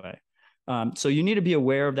Bitcoin that way. So you need to be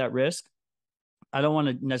aware of that risk. I don't want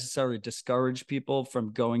to necessarily discourage people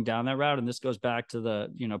from going down that route. And this goes back to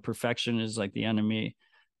the, perfection is like the enemy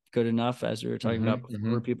good enough, as we were talking about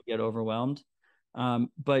before, where people get overwhelmed.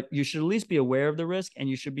 But you should at least be aware of the risk, and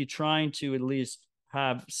you should be trying to at least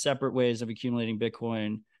have separate ways of accumulating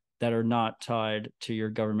Bitcoin that are not tied to your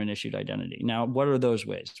government issued identity. Now, what are those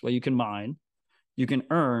ways? Well, you can mine, you can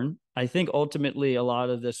earn. I think ultimately a lot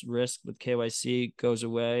of this risk with KYC goes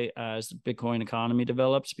away as the Bitcoin economy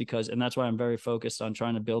develops, and that's why I'm very focused on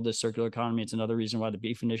trying to build this circular economy. It's another reason why the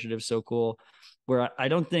beef initiative is so cool, where I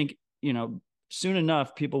don't think, soon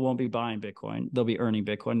enough, people won't be buying Bitcoin. They'll be earning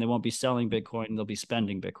Bitcoin. They won't be selling Bitcoin. They'll be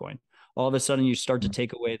spending Bitcoin. All of a sudden, you start to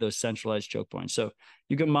take away those centralized choke points. So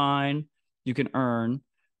you can mine, you can earn,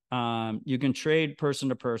 you can trade person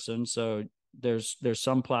to person. So there's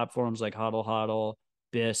some platforms like Hodl Hodl,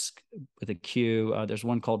 Bisq with a Q. There's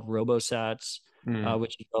one called RoboSats,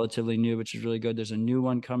 which is relatively new, which is really good. There's a new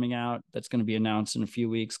one coming out that's going to be announced in a few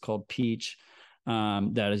weeks called Peach.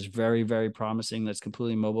 That is very, very promising. That's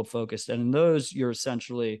completely mobile focused. And in those, you're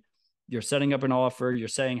setting up an offer. You're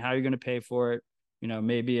saying how you're going to pay for it.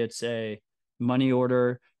 Maybe it's a money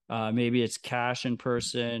order. Maybe it's cash in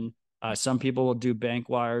person. Some people will do bank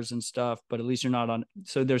wires and stuff, but at least you're not on.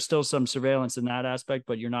 So there's still some surveillance in that aspect,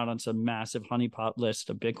 but you're not on some massive honeypot list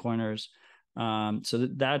of Bitcoiners. So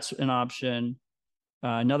that's an option.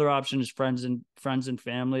 Another option is friends and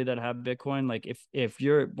family that have Bitcoin. Like if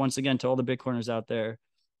you're, once again, to all the Bitcoiners out there,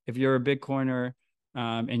 if you're a Bitcoiner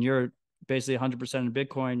and you're basically 100% in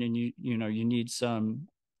Bitcoin, and you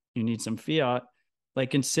need some fiat, like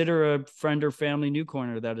consider a friend or family new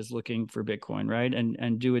coiner that is looking for Bitcoin, right?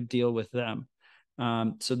 And do a deal with them.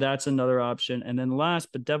 So that's another option. And then last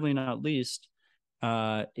but definitely not least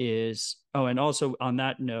and also on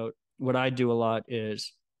that note, what I do a lot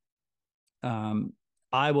is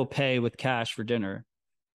I will pay with cash for dinner,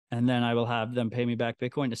 and then I will have them pay me back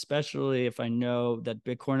Bitcoin, especially if I know that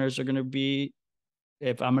Bitcoiners are going to be,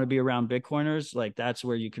 if I'm going to be around Bitcoiners. Like that's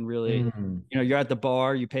where you can really, you're at the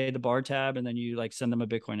bar, you pay the bar tab, and then you like send them a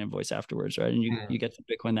Bitcoin invoice afterwards, right? And you get some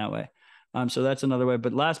Bitcoin that way. So that's another way.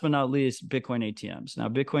 But last but not least, Bitcoin ATMs. Now,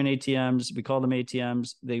 Bitcoin ATMs, we call them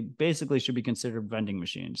ATMs. They basically should be considered vending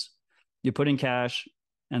machines. You put in cash,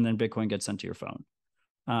 and then Bitcoin gets sent to your phone.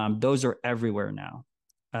 Those are everywhere now.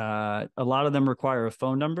 A lot of them require a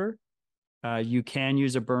phone number. You can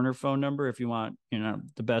use a burner phone number if you want,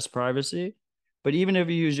 the best privacy. But even if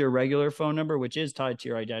you use your regular phone number, which is tied to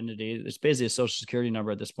your identity, it's basically a social security number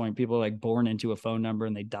at this point. People are like born into a phone number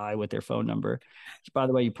and they die with their phone number, which, by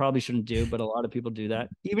the way, you probably shouldn't do, but a lot of people do that.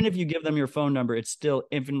 Even if you give them your phone number, it's still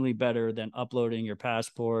infinitely better than uploading your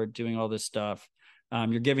passport, doing all this stuff.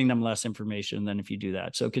 You're giving them less information than if you do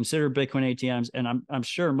that. So consider Bitcoin ATMs. And I'm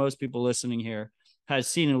sure most people listening here has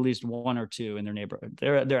seen at least one or two in their neighborhood.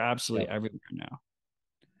 They're absolutely everywhere now.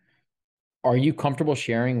 Are you comfortable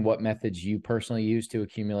sharing what methods you personally use to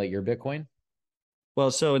accumulate your Bitcoin? Well,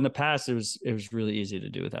 so in the past, it was really easy to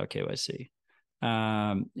do without KYC.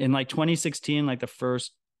 In like 2016, like the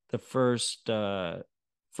first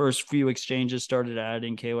few exchanges started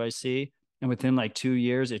adding KYC, and within like 2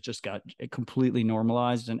 years, it completely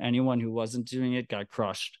normalized, and anyone who wasn't doing it got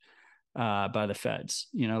crushed by the feds.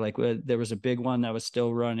 There was a big one that was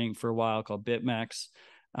still running for a while called BitMEX.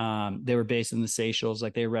 They were based in the Seychelles.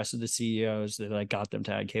 Like they arrested the CEOs. They like got them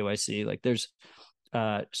to add KYC. Like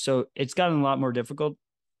so it's gotten a lot more difficult.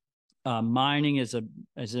 Mining is a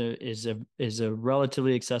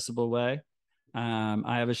relatively accessible way.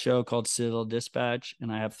 I have a show called Citadel Dispatch,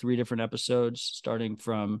 and I have 3 different episodes starting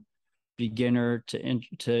from beginner to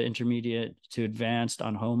intermediate to advanced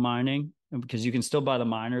on home mining, because you can still buy the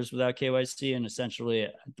miners without KYC, and essentially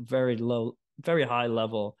at the very high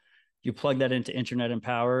level, you plug that into internet and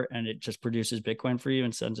power, and it just produces Bitcoin for you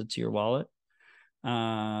and sends it to your wallet.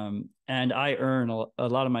 And I earn a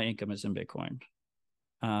lot of my income is in Bitcoin.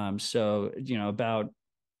 So, about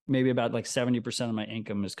like 70% of my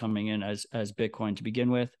income is coming in as Bitcoin to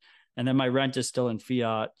begin with. And then my rent is still in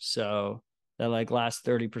fiat. So that like last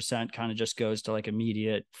 30% kind of just goes to like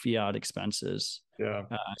immediate fiat expenses. Yeah.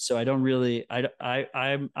 So I don't really,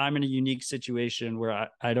 I'm in a unique situation where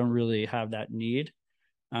I don't really have that need.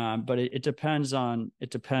 But it depends on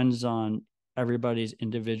everybody's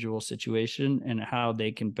individual situation and how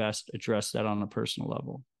they can best address that on a personal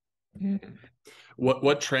level.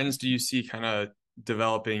 What trends do you see kind of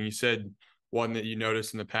developing? You said one that you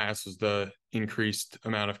noticed in the past was the increased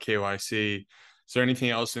amount of KYC. Is there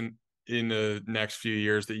anything else in the next few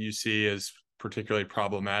years that you see as particularly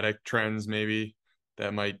problematic trends maybe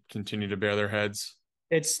that might continue to bear their heads?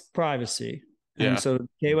 It's privacy. And so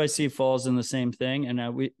KYC falls in the same thing.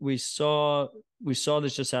 And we saw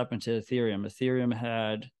this just happen to Ethereum. Ethereum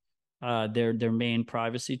had their main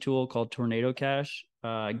privacy tool called Tornado Cash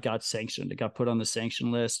got sanctioned. It got put on the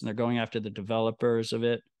sanction list, and they're going after the developers of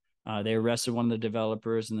it. They arrested one of the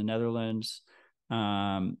developers in the Netherlands.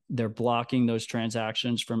 They're blocking those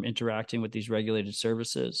transactions from interacting with these regulated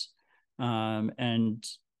services. And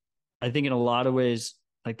I think in a lot of ways,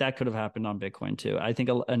 like that could have happened on Bitcoin too. I think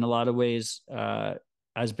in a lot of ways,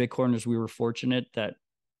 as Bitcoiners, we were fortunate that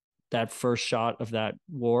that first shot of that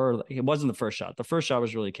war, it wasn't the first shot. The first shot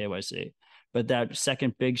was really KYC, but that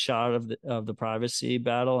second big shot of the privacy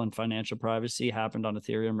battle and financial privacy happened on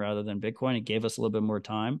Ethereum rather than Bitcoin. It gave us a little bit more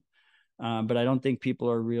time. But I don't think people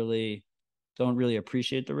don't really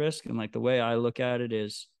appreciate the risk. And like the way I look at it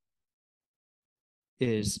is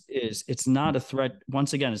it's not a threat.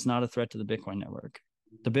 Once again, it's not a threat to the Bitcoin network.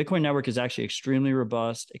 The Bitcoin network is actually extremely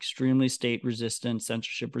robust, extremely state resistant,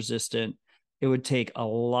 censorship resistant. It would take a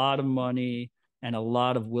lot of money and a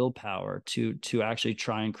lot of willpower to actually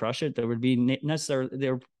try and crush it. There would be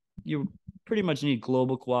you pretty much need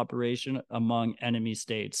global cooperation among enemy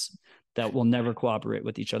states that will never cooperate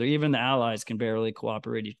with each other. Even the allies can barely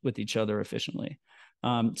cooperate with each other efficiently.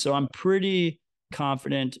 So I'm pretty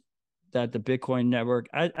confident that the Bitcoin network,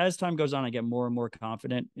 as time goes on, I get more and more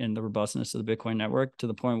confident in the robustness of the Bitcoin network to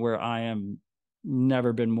the point where I am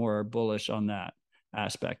never been more bullish on that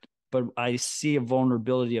aspect. But I see a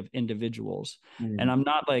vulnerability of individuals. And I'm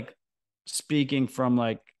not like speaking from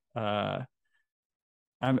like, I'm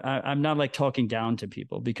not like talking down to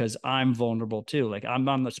people because I'm vulnerable too. Like I'm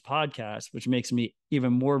on this podcast, which makes me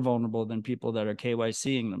even more vulnerable than people that are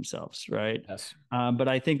KYCing themselves. Right. Yes. But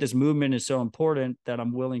I think this movement is so important that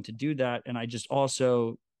I'm willing to do that. And I just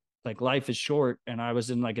also like life is short and I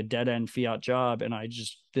was in like a dead end fiat job. And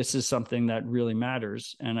this is something that really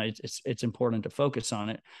matters. And it's important to focus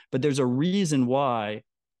on it. But there's a reason why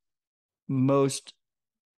most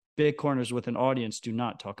Bitcoiners with an audience do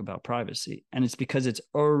not talk about privacy. And it's because it's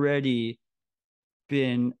already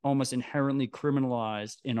been almost inherently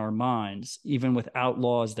criminalized in our minds, even without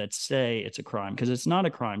laws that say it's a crime, because it's not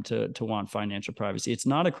a crime to want financial privacy. It's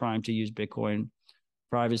not a crime to use Bitcoin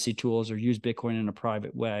privacy tools or use Bitcoin in a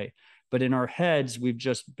private way. But in our heads, we've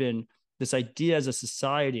just been this idea as a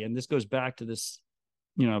society, and this goes back to this,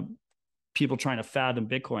 people trying to fathom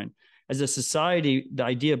Bitcoin. As a society, the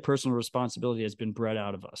idea of personal responsibility has been bred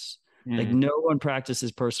out of us. Like no one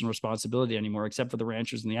practices personal responsibility anymore, except for the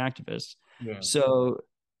ranchers and the activists. Yeah. So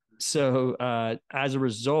as a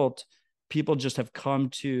result, people just have come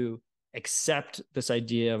to accept this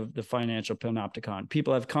idea of the financial panopticon.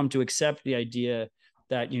 People have come to accept the idea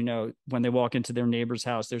that, when they walk into their neighbor's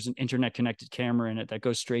house, there's an internet connected camera in it that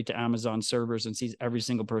goes straight to Amazon servers and sees every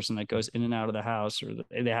single person that goes in and out of the house, or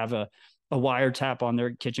they have a wiretap on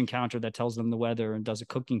their kitchen counter that tells them the weather and does a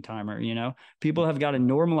cooking timer. People have got to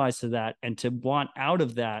normalize to that, and to want out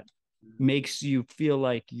of that makes you feel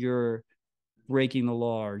like you're breaking the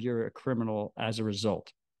law or you're a criminal as a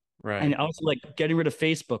result. Right. And also like getting rid of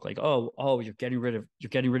Facebook, like, you're getting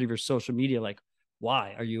rid of your social media. Like,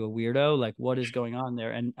 why? Are you a weirdo? Like, what is going on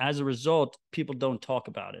there? And as a result, people don't talk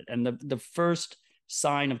about it. And the first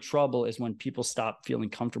sign of trouble is when people stop feeling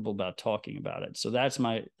comfortable about talking about it. So that's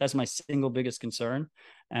my single biggest concern.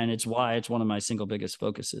 And it's why it's one of my single biggest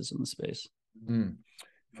focuses in the space.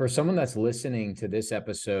 For someone that's listening to this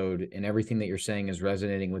episode and everything that you're saying is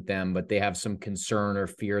resonating with them, but they have some concern or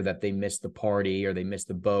fear that they missed the party or they missed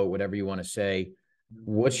the boat, whatever you want to say,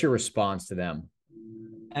 what's your response to them?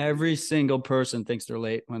 Every single person thinks they're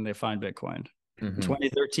late when they find Bitcoin.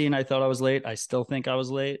 2013, I thought I was late. I still think I was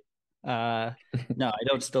late. No, I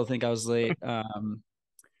don't still think I was late.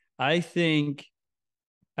 Even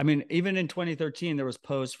in 2013, there was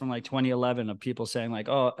posts from like 2011 of people saying like,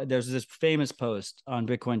 there's this famous post on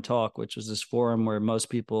Bitcoin Talk, which was this forum where most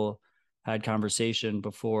people had conversation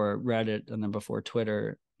before Reddit and then before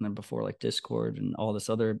Twitter and then before like Discord and all this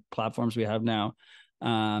other platforms we have now.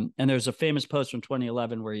 And there's a famous post from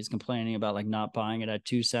 2011 where he's complaining about like not buying it at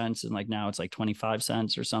 2 cents. And like now it's like 25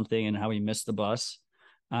 cents or something, and how he missed the bus.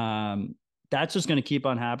 That's just going to keep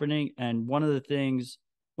on happening. And one of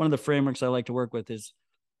the frameworks I like to work with is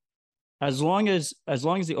as long as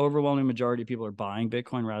the overwhelming majority of people are buying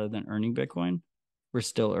Bitcoin rather than earning Bitcoin, we're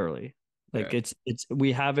still early. Like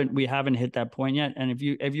we haven't hit that point yet. And if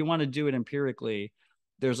you want to do it empirically,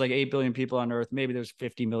 there's like 8 billion people on earth. Maybe there's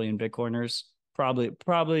 50 million Bitcoiners. Probably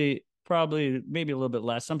maybe a little bit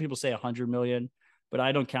less. Some people say 100 million, but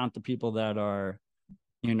I don't count the people that are,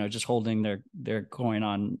 just holding their coin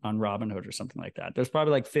on Robinhood or something like that. There's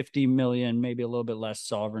probably like 50 million, maybe a little bit less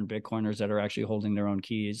sovereign Bitcoiners that are actually holding their own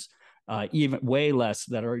keys. even way less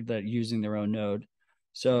that are using their own node.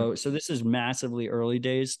 So this is massively early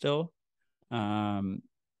days still. And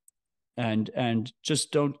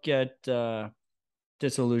just don't get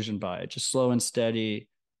disillusioned by it. Just slow and steady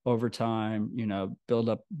over time, build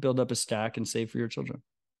up a stack and save for your children.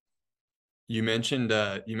 You mentioned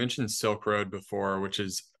Silk Road before, which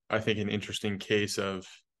is, I think, an interesting case of,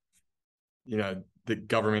 the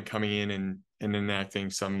government coming in and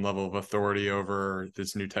enacting some level of authority over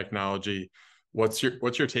this new technology. What's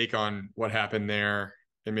your take on what happened there?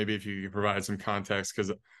 And maybe if you could provide some context,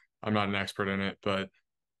 because I'm not an expert in it, but.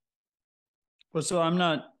 Well, so I'm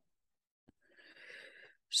not.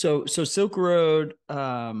 So Silk Road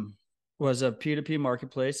was a P2P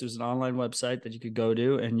marketplace. It was an online website that you could go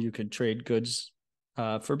to and you could trade goods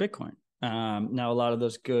for Bitcoin. Now, a lot of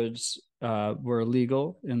those goods were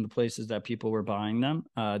illegal in the places that people were buying them.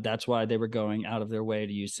 That's why they were going out of their way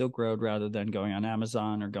to use Silk Road rather than going on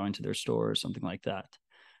Amazon or going to their store or something like that.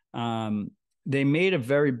 They made a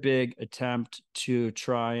very big attempt to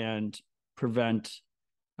try and prevent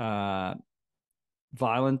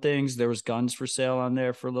violent things. There was guns for sale on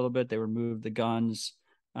there for a little bit. They removed the guns.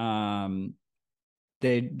 They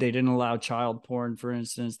didn't allow child porn, for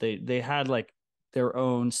instance. They had like their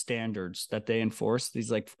own standards that they enforced,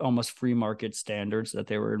 these like almost free market standards that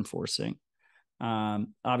they were enforcing.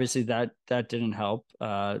 Obviously that didn't help.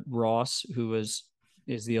 Ross, who is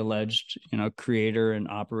the alleged, creator and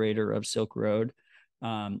operator of Silk Road,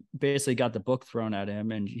 basically got the book thrown at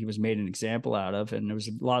him and he was made an example out of, and there was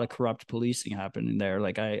a lot of corrupt policing happening there.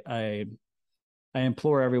 Like I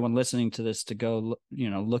implore everyone listening to this to go,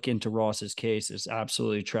 look into Ross's case. It's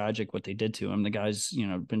absolutely tragic what they did to him. The guy's,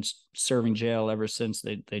 been serving jail ever since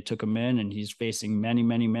they took him in, and he's facing many,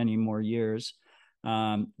 many, many more years.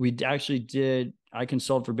 We actually I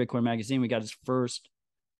consulted for Bitcoin Magazine. We got his first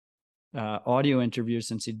audio interview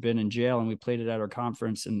since he'd been in jail, and we played it at our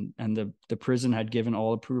conference, and the prison had given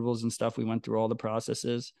all approvals and stuff. We went through all the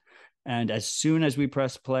processes, and as soon as we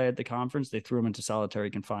pressed play at the conference, they threw him into solitary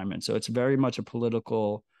confinement. So it's very much a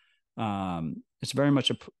political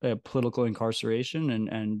political incarceration,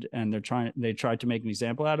 and they tried to make an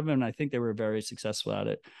example out of him, and I think they were very successful at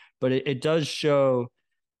it. But it does show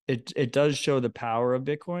the power of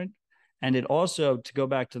Bitcoin. And it also, to go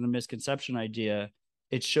back to the misconception idea,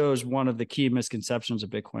 it shows one of the key misconceptions of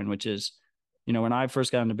Bitcoin, which is, when I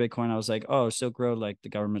first got into Bitcoin, I was like, oh, Silk Road, like the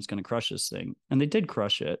government's going to crush this thing. And they did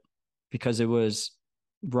crush it because it was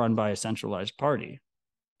run by a centralized party,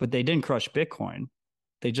 but they didn't crush Bitcoin.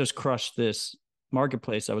 They just crushed this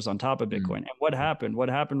marketplace that was on top of Bitcoin. And what happened? What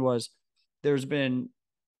happened was there's been,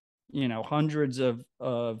 hundreds of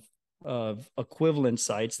equivalent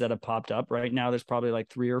sites that have popped up. Right now, there's probably like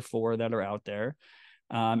 3 or 4 that are out there.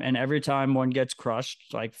 And every time one gets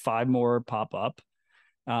crushed, like 5 more pop up.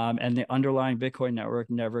 And the underlying Bitcoin network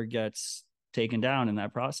never gets taken down in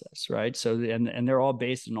that process, right? So, and they're all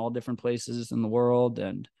based in all different places in the world.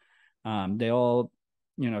 And they all,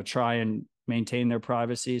 try and maintain their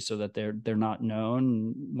privacy so that they're not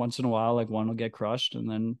known. Once in a while, like one will get crushed and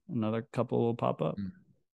then another couple will pop up.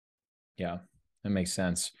 Yeah, that makes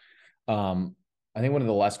sense. I think one of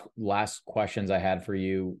the last questions I had for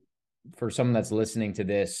you, for someone that's listening to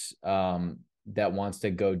this, that wants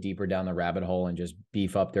to go deeper down the rabbit hole and just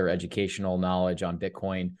beef up their educational knowledge on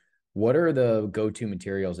Bitcoin, what are the go-to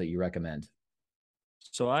materials that you recommend?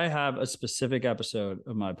 So I have a specific episode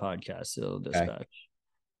of my podcast, Citadel Dispatch,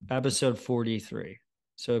 episode 43.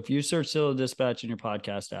 So if you search Citadel Dispatch in your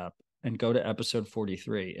podcast app and go to episode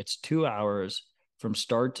 43, it's 2 hours from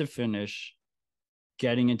start to finish,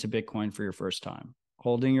 getting into Bitcoin for your first time,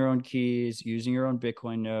 holding your own keys, using your own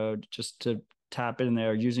Bitcoin node, just to tap in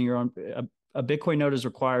there, using your own. A Bitcoin node is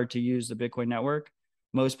required to use the Bitcoin network.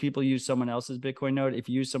 Most people use someone else's Bitcoin node. If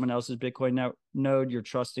you use someone else's Bitcoin node, you're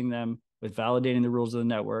trusting them with validating the rules of the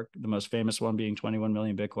network, the most famous one being 21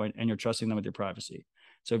 million Bitcoin, and you're trusting them with your privacy.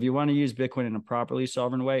 So if you want to use Bitcoin in a properly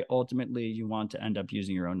sovereign way, ultimately you want to end up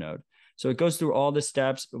using your own node. So it goes through all the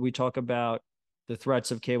steps, but we talk about the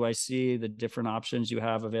threats of KYC, the different options you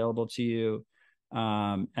have available to you.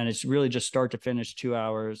 And it's really just start to finish 2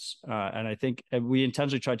 hours. And I think we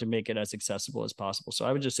intentionally tried to make it as accessible as possible. So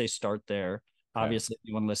I would just say start there. Okay. Obviously,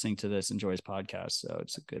 anyone listening to this enjoys podcasts, so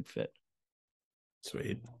it's a good fit.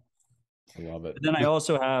 Sweet. I love it. But then I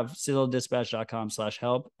also have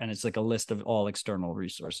citadeldispatch.com/help, and it's like a list of all external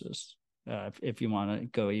resources if you want to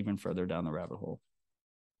go even further down the rabbit hole.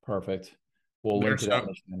 Perfect. We'll link to that in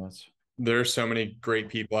the show notes. There's so many great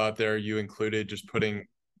people out there, you included, just putting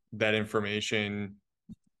that information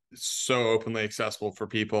so openly accessible for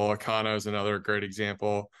people. Akana is another great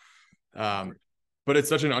example. But it's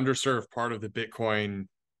such an underserved part of the Bitcoin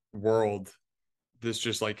world, this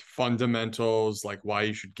just like fundamentals, like why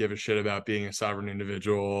you should give a shit about being a sovereign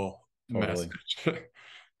individual Totally. message.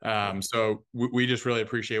 So we just really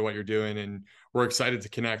appreciate what you're doing, and we're excited to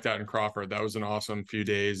connect out in Crawford. That was an awesome few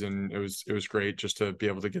days, and it was great just to be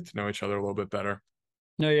able to get to know each other a little bit better.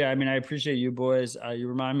 No, yeah, I mean, I appreciate you boys. You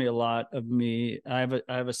remind me a lot of me. I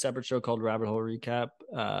have a separate show called Rabbit Hole Recap.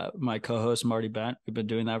 My co-host Marty Bent, we've been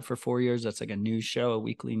doing that for 4 years. That's like a news show, a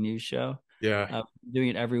weekly news show. Yeah, Doing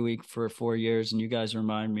it every week for 4 years, and you guys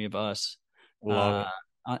remind me of us love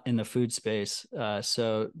it. in the food space.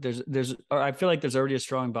 So I feel like there's already a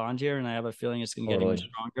strong bond here, and I have a feeling it's going to get even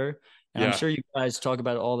stronger. And I'm Yeah, sure you guys talk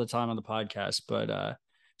about it all the time on the podcast, but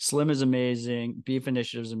Slim is amazing. Beef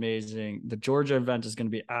Initiative is amazing. The Georgia event is going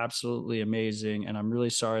to be absolutely amazing. And I'm really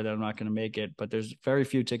sorry that I'm not going to make it, but there's very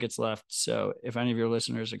few tickets left. So if any of your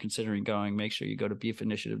listeners are considering going, make sure you go to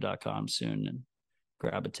beefinitiative.com soon and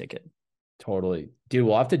grab a ticket. Totally. Dude,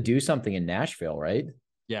 we'll have to do something in Nashville, right?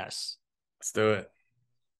 Yes. let's do it.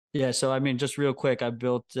 Yeah. So, I mean, just real quick, I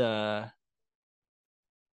moved there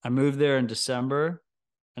in December,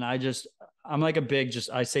 and I'm like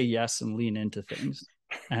I say yes and lean into things.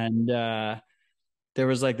 And there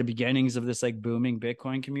was like the beginnings of this like booming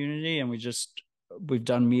Bitcoin community, and we've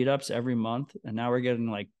done meetups every month, and now we're getting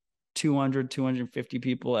like 250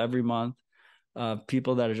 people every month,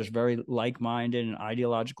 people that are just very like-minded and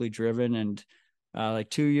ideologically driven. And like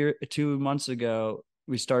 2 months ago,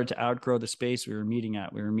 we started to outgrow the space we were meeting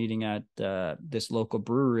at. We were meeting at this local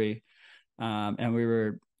brewery, and we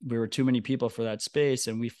were too many people for that space,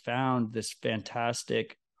 and we found this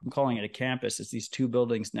fantastic, I'm calling it a campus. It's these two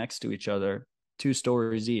buildings next to each other, 2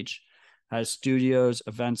 stories each, has studios,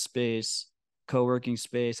 event space, co-working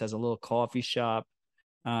space, has a little coffee shop,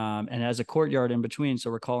 and has a courtyard in between. So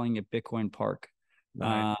we're calling it Bitcoin Park.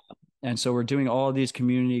 Nice. And so we're doing all of these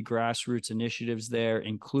community grassroots initiatives there,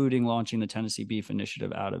 including launching the Tennessee Beef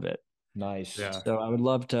Initiative out of it. Nice. Yeah. So I would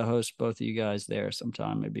love to host both of you guys there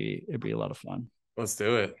sometime. It'd be a lot of fun. Let's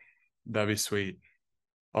do it. That'd be sweet.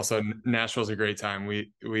 Also, Nashville's a great time.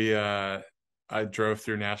 I drove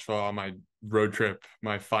through Nashville on my road trip,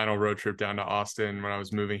 my final road trip down to Austin when I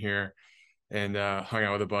was moving here, and hung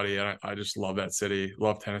out with a buddy. And I just love that city,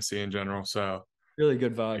 love Tennessee in general. So Really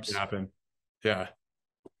good make vibes. it happen. Yeah.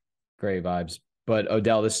 Great vibes. But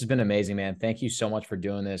Odell, this has been amazing, man. Thank you so much for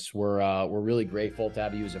doing this. We're really grateful to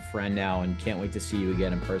have you as a friend now, and can't wait to see you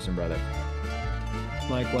again in person, brother.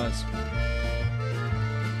 Likewise.